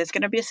in. There's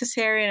going to be a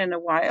cesarean in a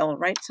while,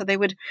 right? So they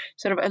would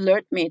sort of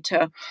alert me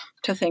to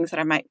things that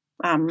I might,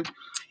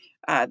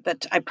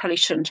 that I probably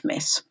shouldn't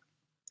miss.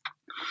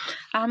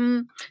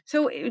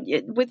 So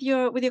with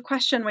your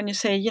question, when you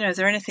say, is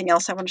there anything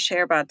else I want to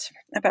share about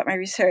my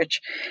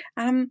research?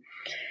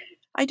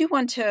 I do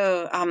want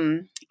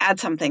to add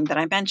something that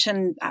I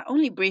mentioned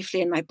only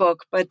briefly in my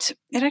book, but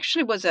it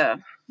actually was a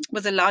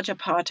larger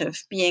part of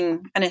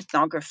being an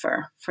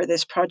ethnographer for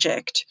this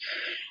project.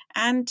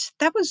 And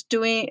that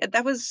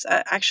was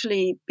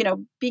actually,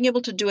 being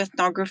able to do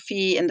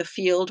ethnography in the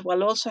field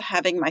while also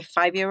having my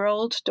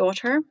 5-year-old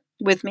daughter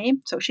with me.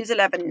 So she's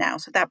 11 now.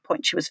 So at that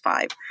point, she was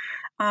 5.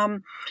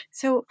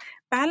 So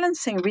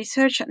balancing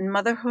research and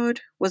motherhood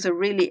was a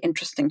really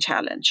interesting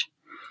challenge.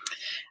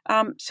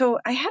 So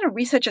I had a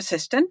research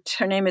assistant.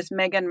 Her name is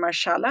Megan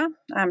Marshala.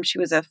 She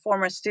was a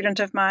former student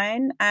of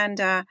mine,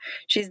 and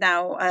she's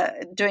now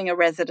doing a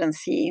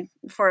residency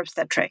for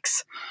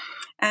obstetrics.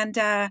 And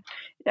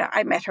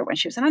I met her when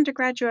she was an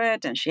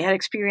undergraduate, and she had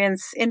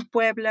experience in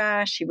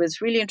Puebla. She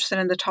was really interested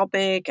in the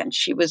topic, and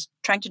she was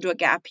trying to do a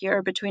gap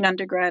year between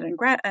undergrad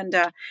and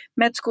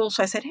med school.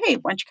 So I said, hey,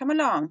 why don't you come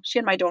along? She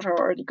and my daughter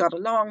already got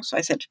along. So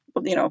I said,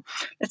 well,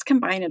 let's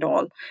combine it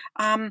all.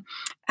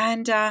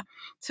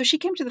 So she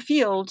came to the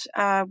field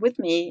with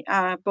me,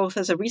 both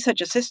as a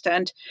research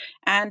assistant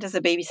and as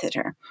a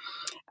babysitter.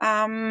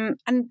 And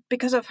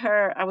because of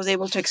her, I was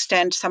able to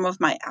extend some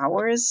of my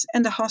hours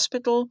in the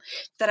hospital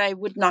that I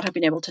would not have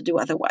been able to do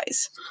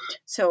otherwise.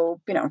 So,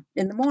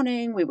 in the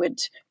morning, we would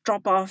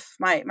drop off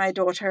my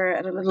daughter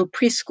at a little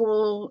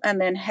preschool and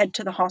then head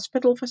to the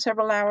hospital for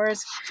several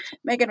hours.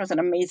 Megan was an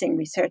amazing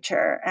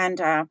researcher, and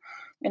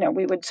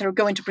we would sort of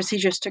go into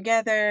procedures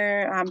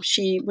together.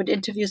 She would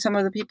interview some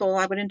of the people,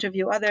 I would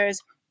interview others.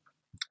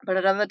 But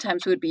at other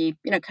times we would be,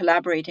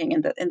 collaborating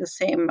in the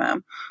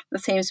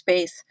same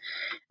space.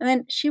 And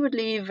then she would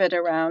leave at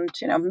around,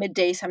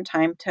 midday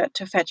sometime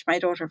to fetch my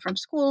daughter from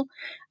school,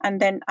 and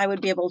then I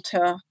would be able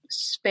to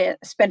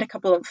spend a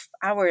couple of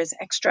hours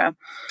extra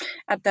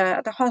at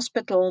the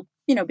hospital,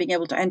 being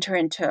able to enter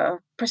into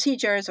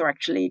procedures, or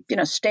actually,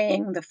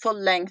 staying the full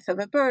length of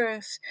a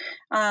birth,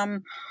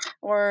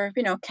 or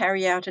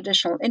carry out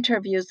additional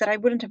interviews that I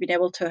wouldn't have been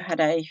able to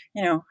had I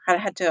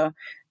had to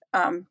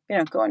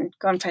go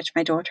and fetch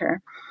my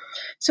daughter.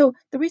 So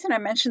the reason I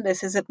mention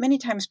this is that many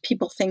times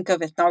people think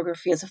of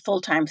ethnography as a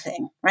full-time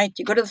thing, right?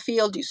 You go to the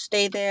field, you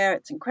stay there,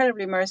 it's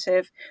incredibly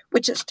immersive,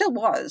 which it still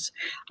was.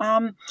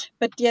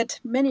 But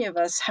yet many of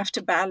us have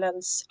to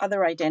balance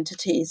other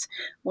identities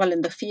while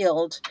in the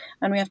field,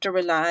 and we have to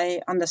rely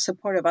on the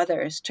support of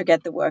others to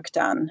get the work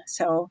done.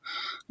 So,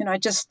 I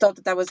just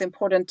thought that was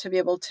important to be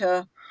able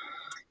to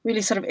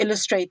really sort of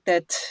illustrate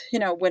that,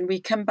 when we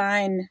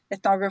combine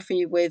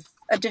ethnography with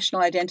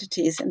additional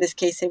identities, in this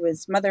case it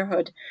was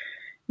motherhood,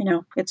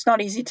 it's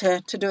not easy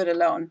to do it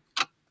alone.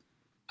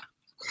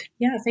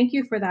 Yeah, thank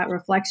you for that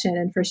reflection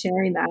and for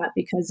sharing that,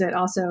 because it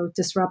also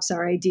disrupts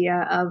our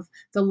idea of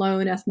the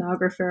lone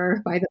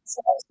ethnographer by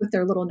themselves with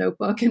their little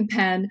notebook and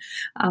pen.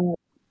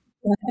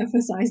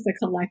 Emphasize the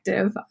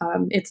collective.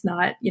 It's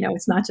not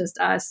just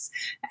us,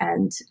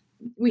 and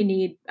we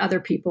need other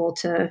people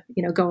to,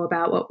 go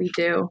about what we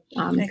do.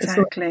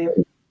 Exactly.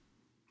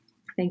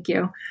 Thank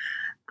you.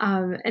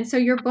 And so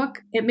your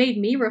book, it made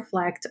me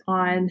reflect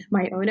on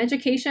my own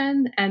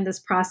education and this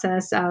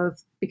process of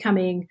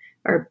being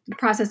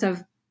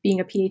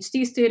a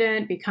PhD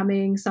student,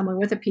 becoming someone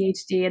with a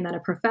PhD, and then a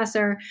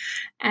professor.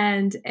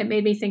 And it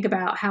made me think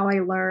about how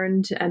I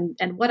learned and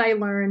what I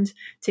learned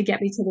to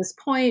get me to this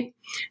point.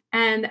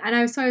 And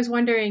I was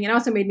wondering, it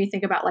also made me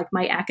think about like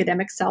my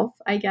academic self,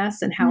 I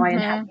guess, and how I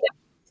inhabited.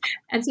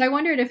 And so I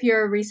wondered if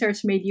your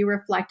research made you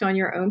reflect on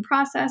your own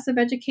process of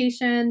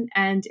education,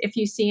 and if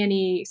you see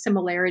any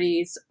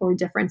similarities or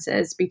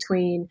differences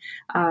between,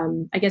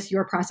 I guess,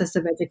 your process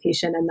of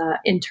education and the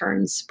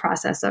interns'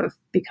 process of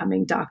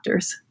becoming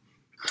doctors.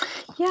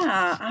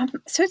 Yeah,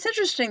 so it's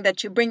interesting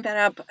that you bring that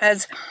up,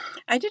 as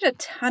I did a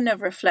ton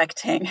of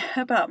reflecting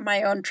about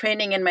my own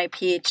training in my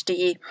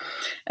PhD,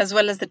 as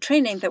well as the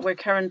training that we're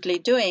currently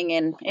doing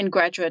in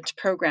graduate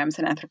programs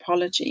in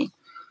anthropology.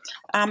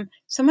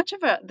 So much of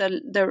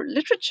the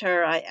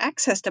literature I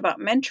accessed about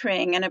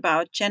mentoring and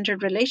about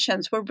gendered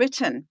relations were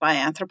written by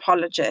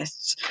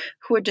anthropologists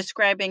who were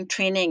describing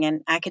training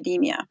in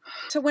academia.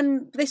 So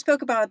when they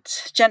spoke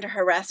about gender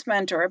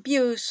harassment or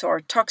abuse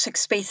or toxic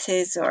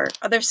spaces or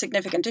other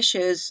significant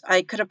issues,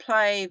 I could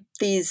apply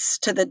these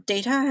to the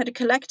data I had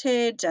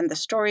collected and the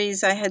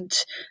stories I had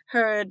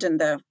heard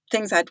and the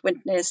things I'd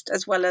witnessed,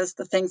 as well as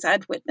the things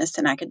I'd witnessed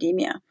in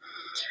academia.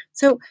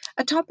 So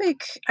a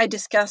topic I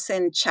discuss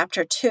in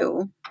chapter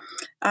 2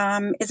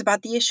 is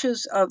about the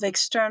issues of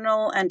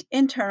external and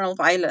internal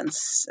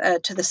violence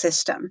to the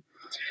system.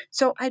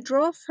 So I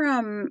draw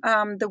from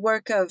the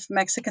work of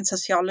Mexican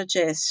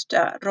sociologist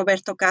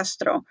Roberto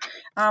Castro,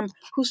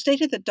 who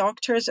stated that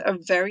doctors are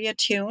very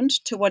attuned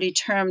to what he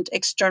termed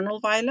external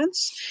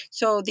violence.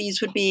 So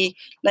these would be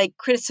like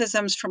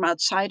criticisms from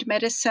outside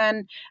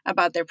medicine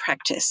about their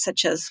practice,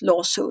 such as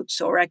lawsuits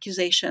or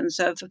accusations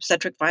of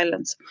obstetric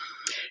violence.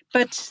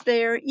 But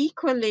they're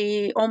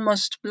equally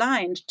almost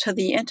blind to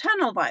the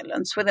internal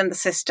violence within the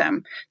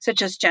system,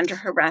 such as gender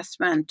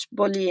harassment,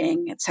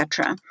 bullying,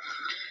 etc.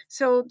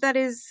 So that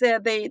is,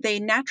 they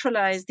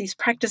naturalize these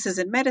practices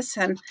in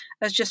medicine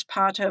as just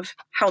part of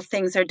how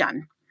things are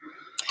done.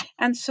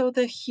 And so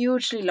the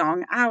hugely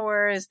long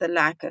hours, the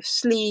lack of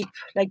sleep,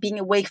 like being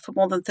awake for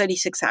more than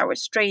 36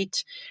 hours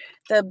straight,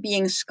 the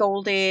being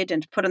scolded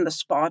and put on the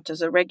spot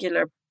as a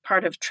regular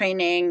part of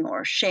training,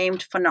 or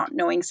shamed for not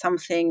knowing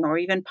something, or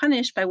even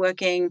punished by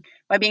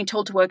being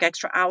told to work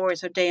extra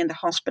hours a day in the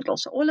hospital.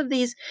 So all of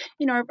these,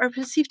 are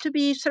perceived to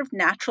be sort of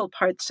natural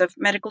parts of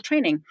medical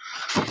training.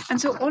 And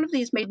so all of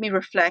these made me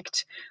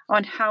reflect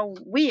on how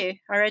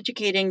we are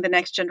educating the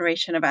next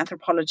generation of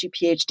anthropology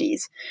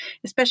PhDs,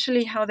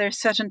 especially how there are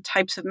certain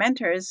types of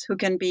mentors who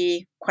can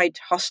be quite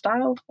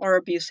hostile or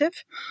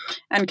abusive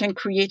and can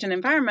create an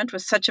environment where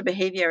such a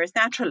behavior is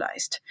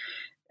naturalized.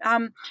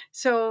 I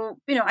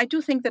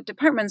do think that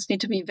departments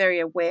need to be very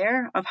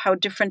aware of how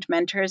different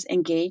mentors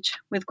engage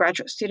with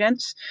graduate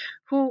students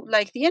who,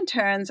 like the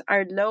interns,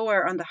 are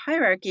lower on the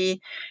hierarchy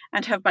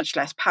and have much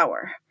less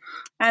power.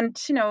 And,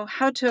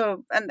 how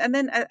to, and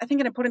then I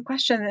think an important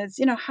question is,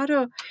 how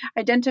to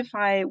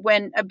identify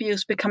when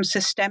abuse becomes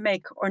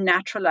systemic or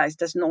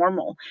naturalized as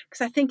normal.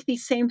 Because I think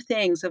these same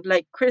things of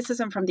like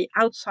criticism from the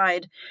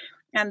outside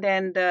and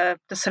then the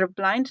sort of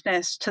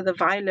blindness to the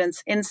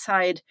violence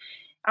inside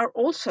are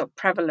also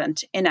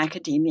prevalent in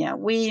academia.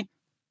 We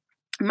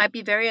might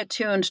be very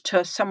attuned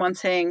to someone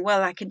saying,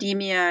 well,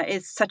 academia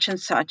is such and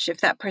such.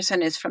 If that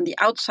person is from the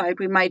outside,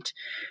 we might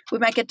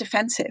get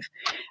defensive,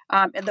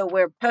 though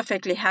we're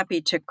perfectly happy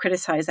to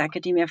criticize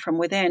academia from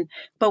within.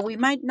 But we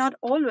might not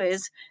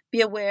always be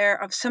aware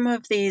of some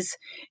of these,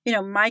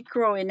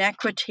 micro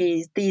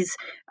inequities, these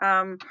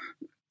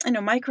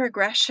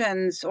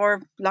microaggressions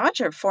or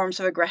larger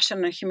forms of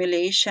aggression and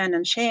humiliation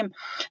and shame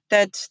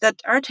that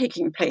are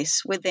taking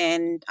place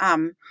within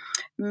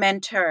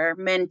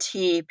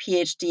mentor-mentee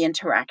PhD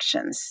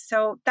interactions.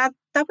 So that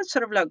was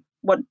sort of like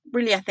what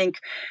really I think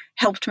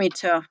helped me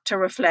to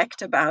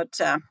reflect about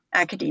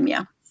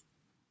academia.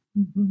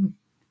 Mm-hmm.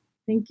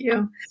 Thank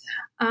you.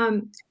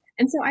 And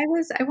so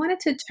I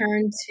wanted to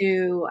turn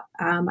to,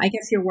 I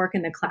guess, your work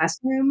in the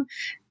classroom,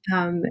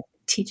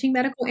 teaching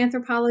medical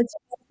anthropology.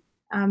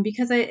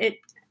 Because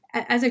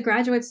as a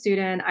graduate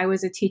student, I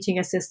was a teaching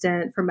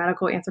assistant for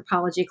medical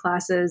anthropology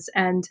classes,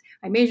 and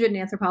I majored in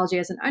anthropology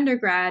as an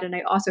undergrad, and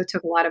I also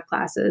took a lot of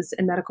classes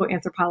in medical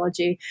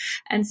anthropology.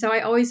 And so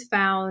I always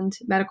found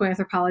medical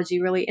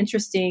anthropology really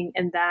interesting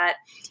in that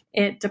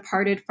it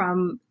departed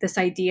from this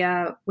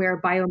idea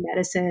where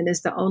biomedicine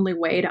is the only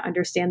way to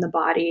understand the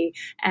body.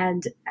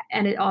 And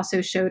it also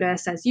showed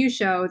us, as you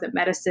show, that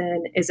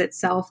medicine is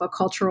itself a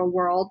cultural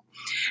world.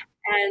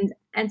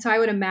 And so I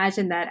would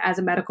imagine that as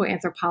a medical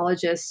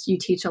anthropologist, you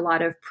teach a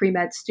lot of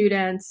pre-med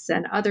students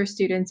and other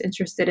students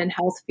interested in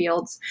health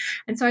fields.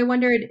 And so I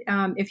wondered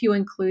if you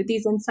include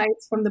these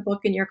insights from the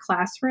book in your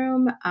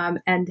classroom,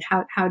 and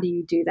how do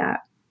you do that?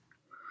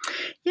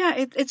 Yeah,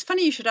 it's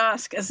funny you should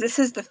ask, as this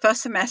is the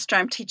first semester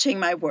I'm teaching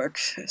my work.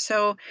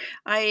 So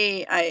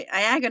I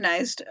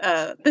agonized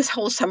this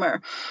whole summer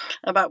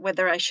about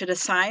whether I should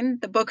assign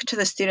the book to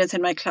the students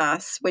in my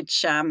class,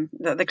 which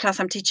the class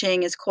I'm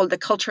teaching is called The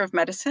Culture of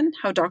Medicine,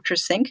 How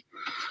Doctors Think.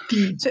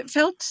 Mm. So it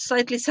felt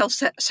slightly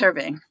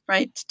self-serving,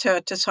 right,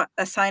 to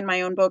assign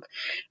my own book.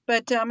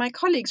 But my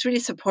colleagues really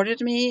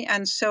supported me,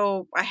 and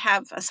so I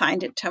have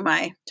assigned it to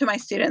my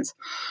students.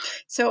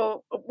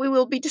 So we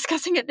will be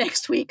discussing it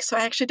next week. So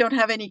I actually don't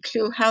have any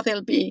clue how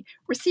they'll be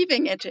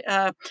receiving it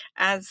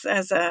as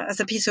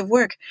a piece of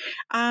work.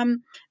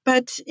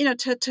 But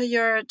to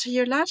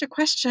your larger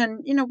question,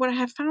 what I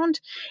have found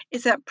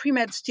is that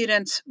pre-med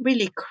students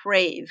really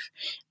crave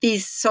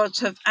these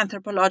sorts of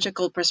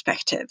anthropological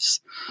perspectives.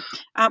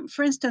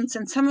 For instance,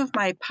 in some of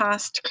my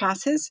past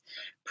classes,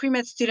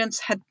 pre-med students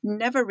had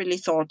never really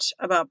thought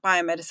about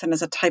biomedicine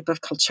as a type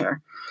of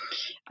culture.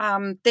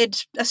 They'd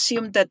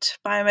assumed that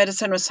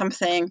biomedicine was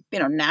something,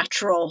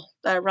 natural,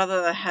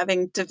 rather than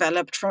having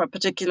developed from a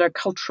particular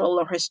cultural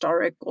or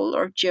historical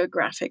or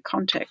geographic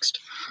context.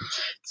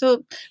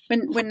 So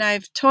when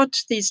I've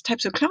taught these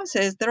types of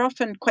classes, they're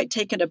often quite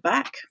taken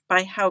aback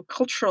by how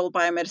cultural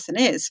biomedicine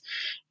is,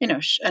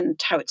 and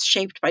how it's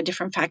shaped by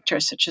different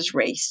factors such as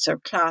race or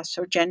class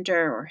or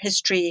gender or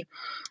history,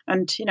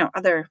 and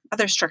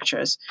other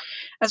structures,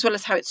 as well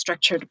as how it's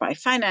structured by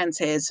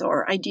finances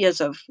or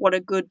ideas of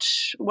what good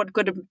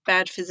and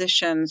bad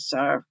physicians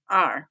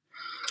are.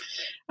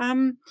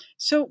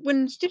 So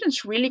when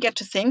students really get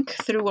to think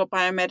through what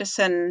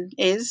biomedicine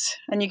is,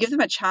 and you give them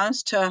a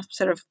chance to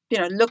sort of,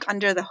 look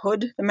under the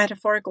hood, the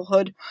metaphorical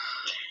hood,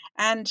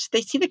 and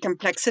they see the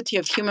complexity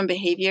of human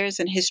behaviors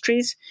and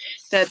histories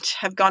that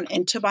have gone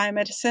into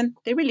biomedicine,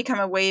 they really come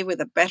away with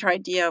a better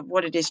idea of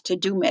what it is to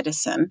do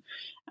medicine.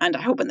 And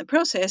I hope in the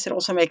process, it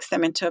also makes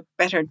them into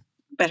better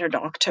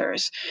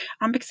doctors,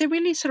 because they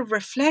really sort of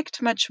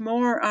reflect much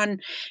more on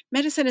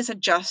medicine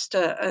isn't just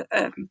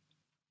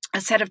a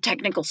set of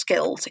technical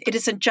skills. It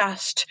isn't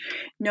just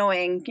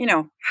knowing,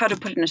 how to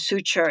put in a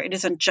suture. It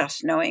isn't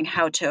just knowing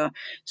how to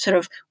sort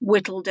of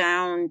whittle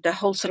down the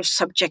whole sort of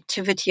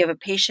subjectivity of a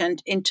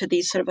patient into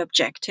these sort of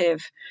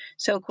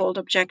so-called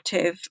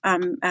objective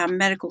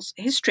medical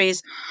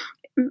histories.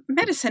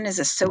 Medicine is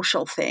a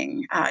social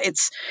thing.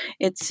 It's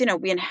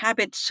we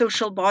inhabit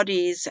social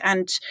bodies,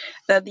 and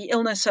the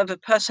illness of a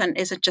person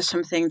isn't just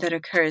something that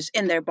occurs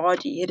in their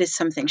body. It is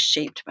something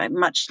shaped by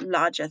much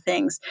larger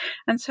things.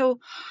 And so,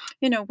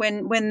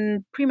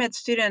 when pre-med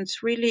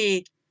students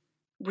really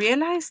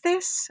realize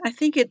this, I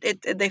think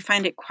they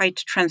find it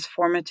quite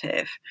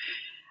transformative.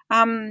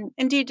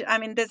 Indeed, I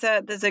mean,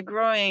 there's a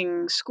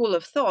growing school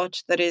of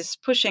thought that is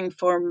pushing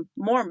for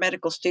more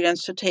medical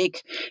students to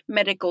take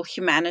medical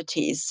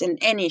humanities in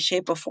any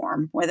shape or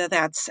form, whether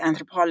that's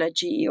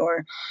anthropology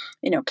or,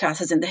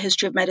 classes in the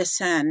history of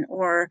medicine,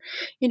 or,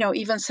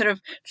 even sort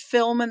of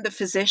film and the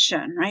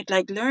physician, right?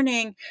 Like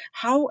learning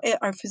how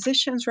are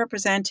physicians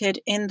represented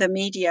in the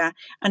media,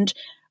 and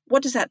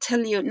what does that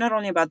tell you not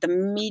only about the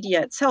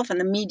media itself and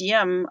the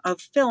medium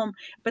of film,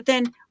 but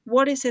then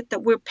what is it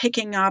that we're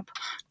picking up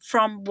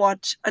from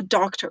what a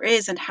doctor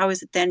is, and how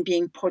is it then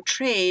being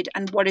portrayed,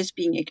 and what is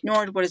being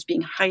ignored, what is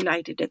being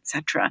highlighted,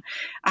 etc.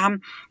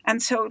 And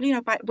so,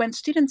 when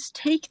students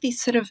take these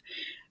sort of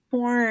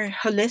more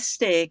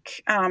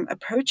holistic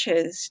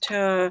approaches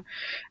to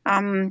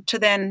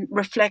then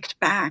reflect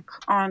back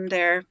on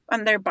their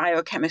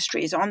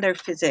biochemistries, on their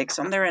physics,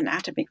 on their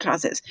anatomy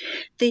classes,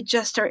 they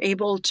just are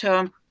able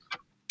to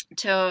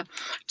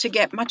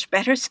get much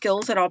better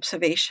skills at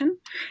observation,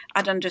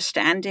 at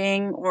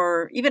understanding,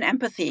 or even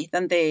empathy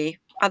than they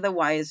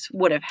otherwise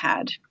would have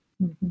had.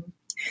 Mm-hmm.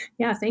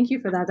 Yeah, thank you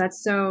for that.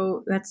 That's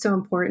so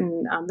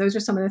important. Those are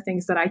some of the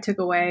things that I took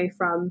away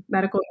from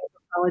medical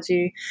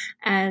anthropology,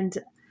 and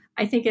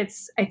I think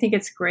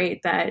it's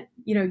great that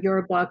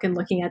your book and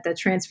looking at the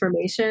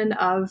transformation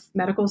of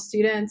medical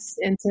students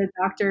into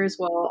doctors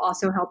will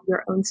also help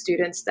your own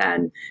students.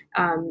 Then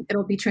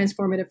it'll be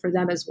transformative for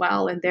them as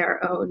well in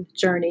their own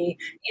journey,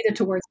 either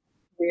towards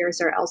careers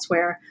or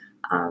elsewhere.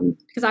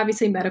 Because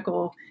obviously,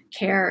 medical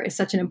care is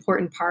such an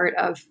important part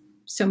of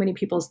so many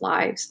people's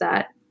lives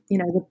that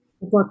the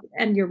book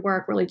and your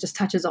work really just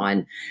touches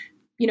on,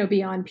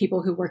 beyond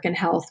people who work in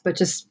health, but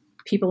just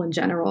people in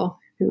general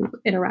who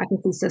interact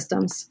with these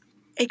systems.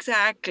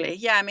 Exactly.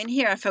 Yeah, I mean,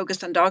 here I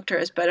focused on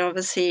doctors, but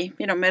obviously,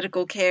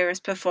 medical care is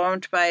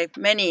performed by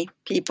many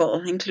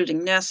people,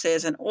 including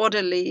nurses and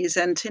orderlies,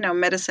 and,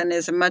 medicine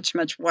is a much,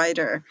 much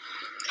wider,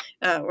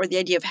 or the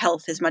idea of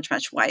health is much,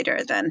 much wider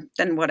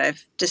than what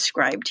I've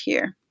described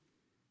here.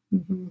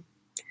 Mm-hmm.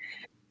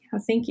 Oh,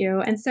 thank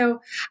you. And so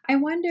I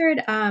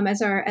wondered, as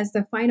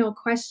the final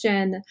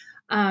question,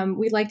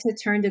 we'd like to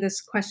turn to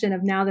this question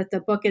of, now that the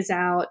book is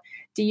out,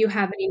 do you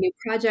have any new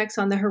projects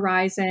on the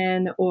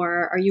horizon,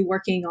 or are you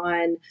working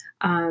on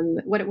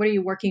what are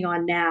you working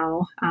on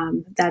now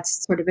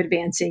that's sort of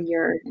advancing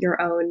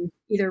your own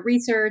either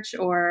research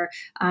or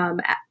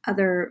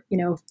other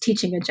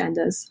teaching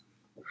agendas?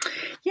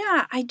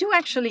 Yeah, I do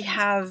actually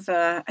have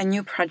a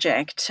new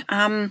project.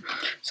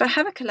 So I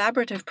have a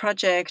collaborative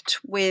project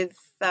with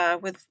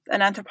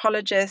an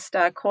anthropologist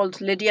called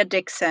Lydia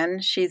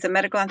Dixon. She's a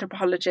medical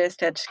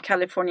anthropologist at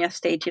California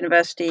State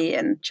University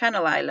in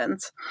Channel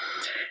Islands.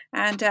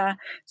 And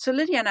so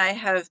Lydia and I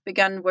have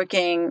begun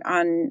working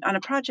on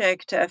a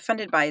project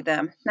funded by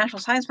the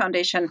National Science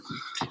Foundation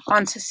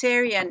on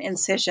cesarean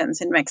incisions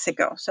in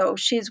Mexico. So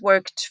she's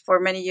worked for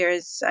many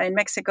years in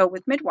Mexico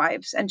with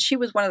midwives, and she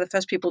was one of the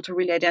first people to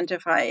really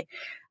identify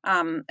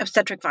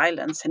obstetric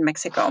violence in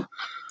Mexico.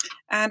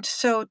 And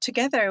so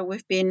together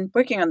we've been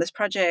working on this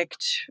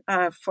project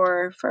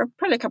for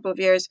probably a couple of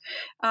years.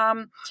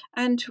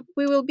 And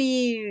we will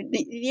be,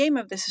 the aim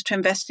of this is to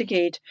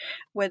investigate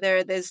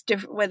whether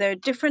whether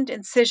different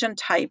incision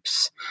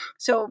types.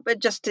 So but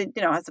just to,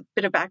 as a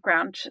bit of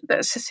background, the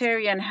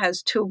cesarean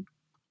has two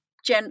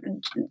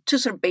two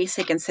sort of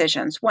basic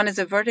incisions. One is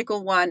a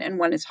vertical one and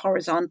one is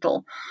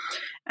horizontal.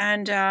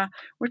 And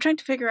we're trying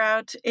to figure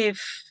out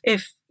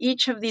if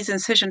each of these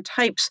incision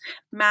types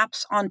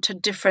maps onto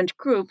different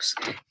groups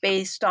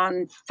based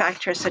on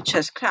factors such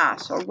as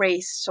class or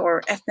race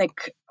or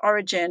ethnic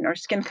origin or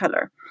skin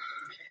color.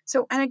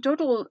 So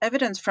anecdotal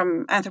evidence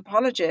from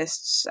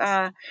anthropologists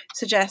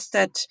suggests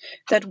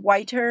that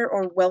whiter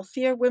or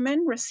wealthier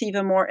women receive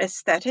a more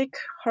aesthetic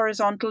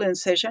horizontal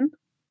incision,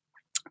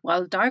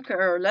 while darker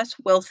or less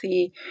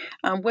wealthy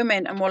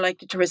women are more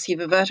likely to receive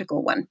a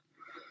vertical one.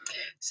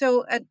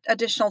 So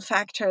additional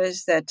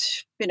factors that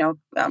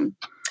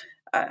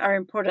are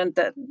important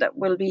that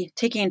we'll be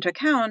taking into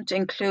account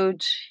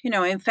include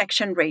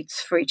infection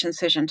rates for each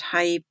incision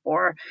type,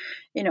 or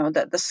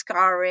the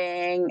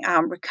scarring,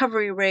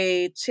 recovery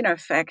rates,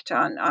 effect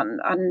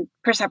on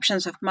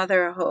perceptions of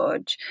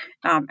motherhood,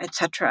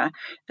 etc.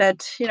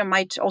 That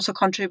might also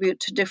contribute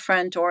to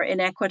different or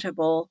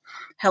inequitable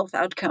health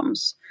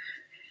outcomes.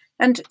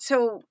 And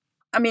so,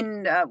 I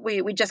mean,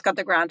 we just got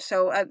the grant.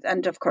 So,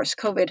 and of course,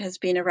 COVID has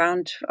been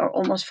around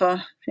almost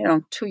for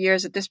 2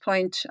 years at this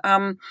point.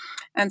 And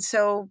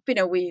so,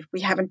 we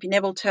haven't been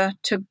able to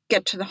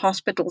get to the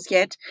hospitals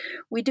yet.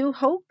 We do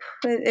hope,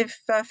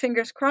 if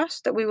fingers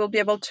crossed, that we will be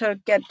able to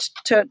get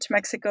to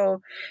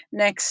Mexico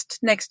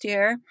next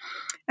year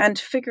and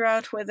figure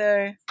out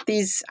whether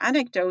these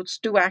anecdotes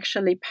do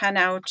actually pan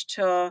out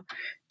to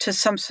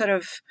some sort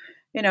of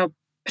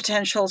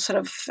potential sort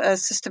of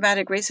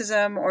systematic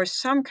racism, or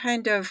some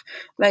kind of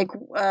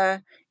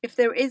if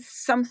there is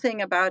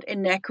something about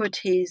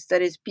inequities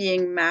that is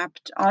being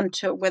mapped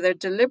onto, whether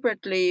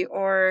deliberately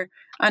or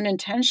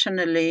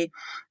unintentionally,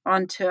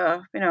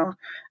 onto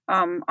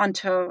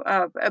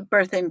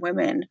birthing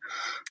women.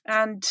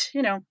 And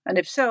and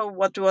if so,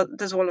 what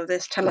does all of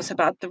this tell us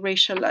about the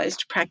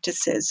racialized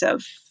practices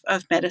of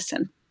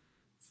medicine?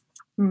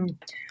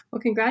 Well,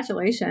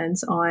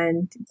 congratulations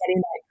on getting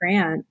that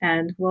grant,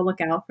 and we'll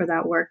look out for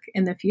that work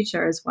in the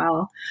future as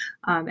well.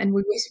 And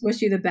we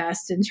wish you the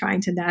best in trying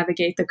to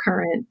navigate the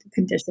current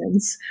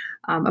conditions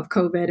of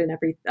COVID and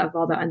of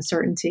all the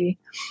uncertainty.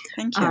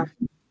 Thank you.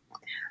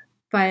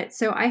 But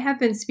so I have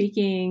been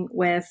speaking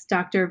with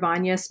Dr.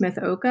 Vania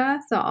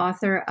Smith-Oka, the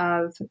author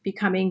of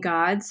Becoming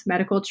Gods,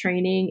 Medical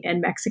Training in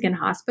Mexican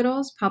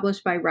Hospitals,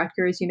 published by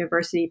Rutgers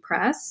University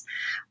Press.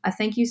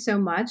 Thank you so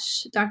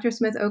much, Dr.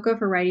 Smith-Oka,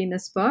 for writing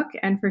this book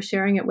and for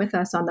sharing it with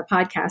us on the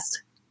podcast.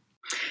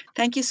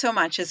 Thank you so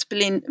much. It's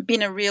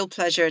been a real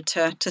pleasure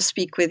to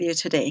speak with you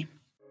today.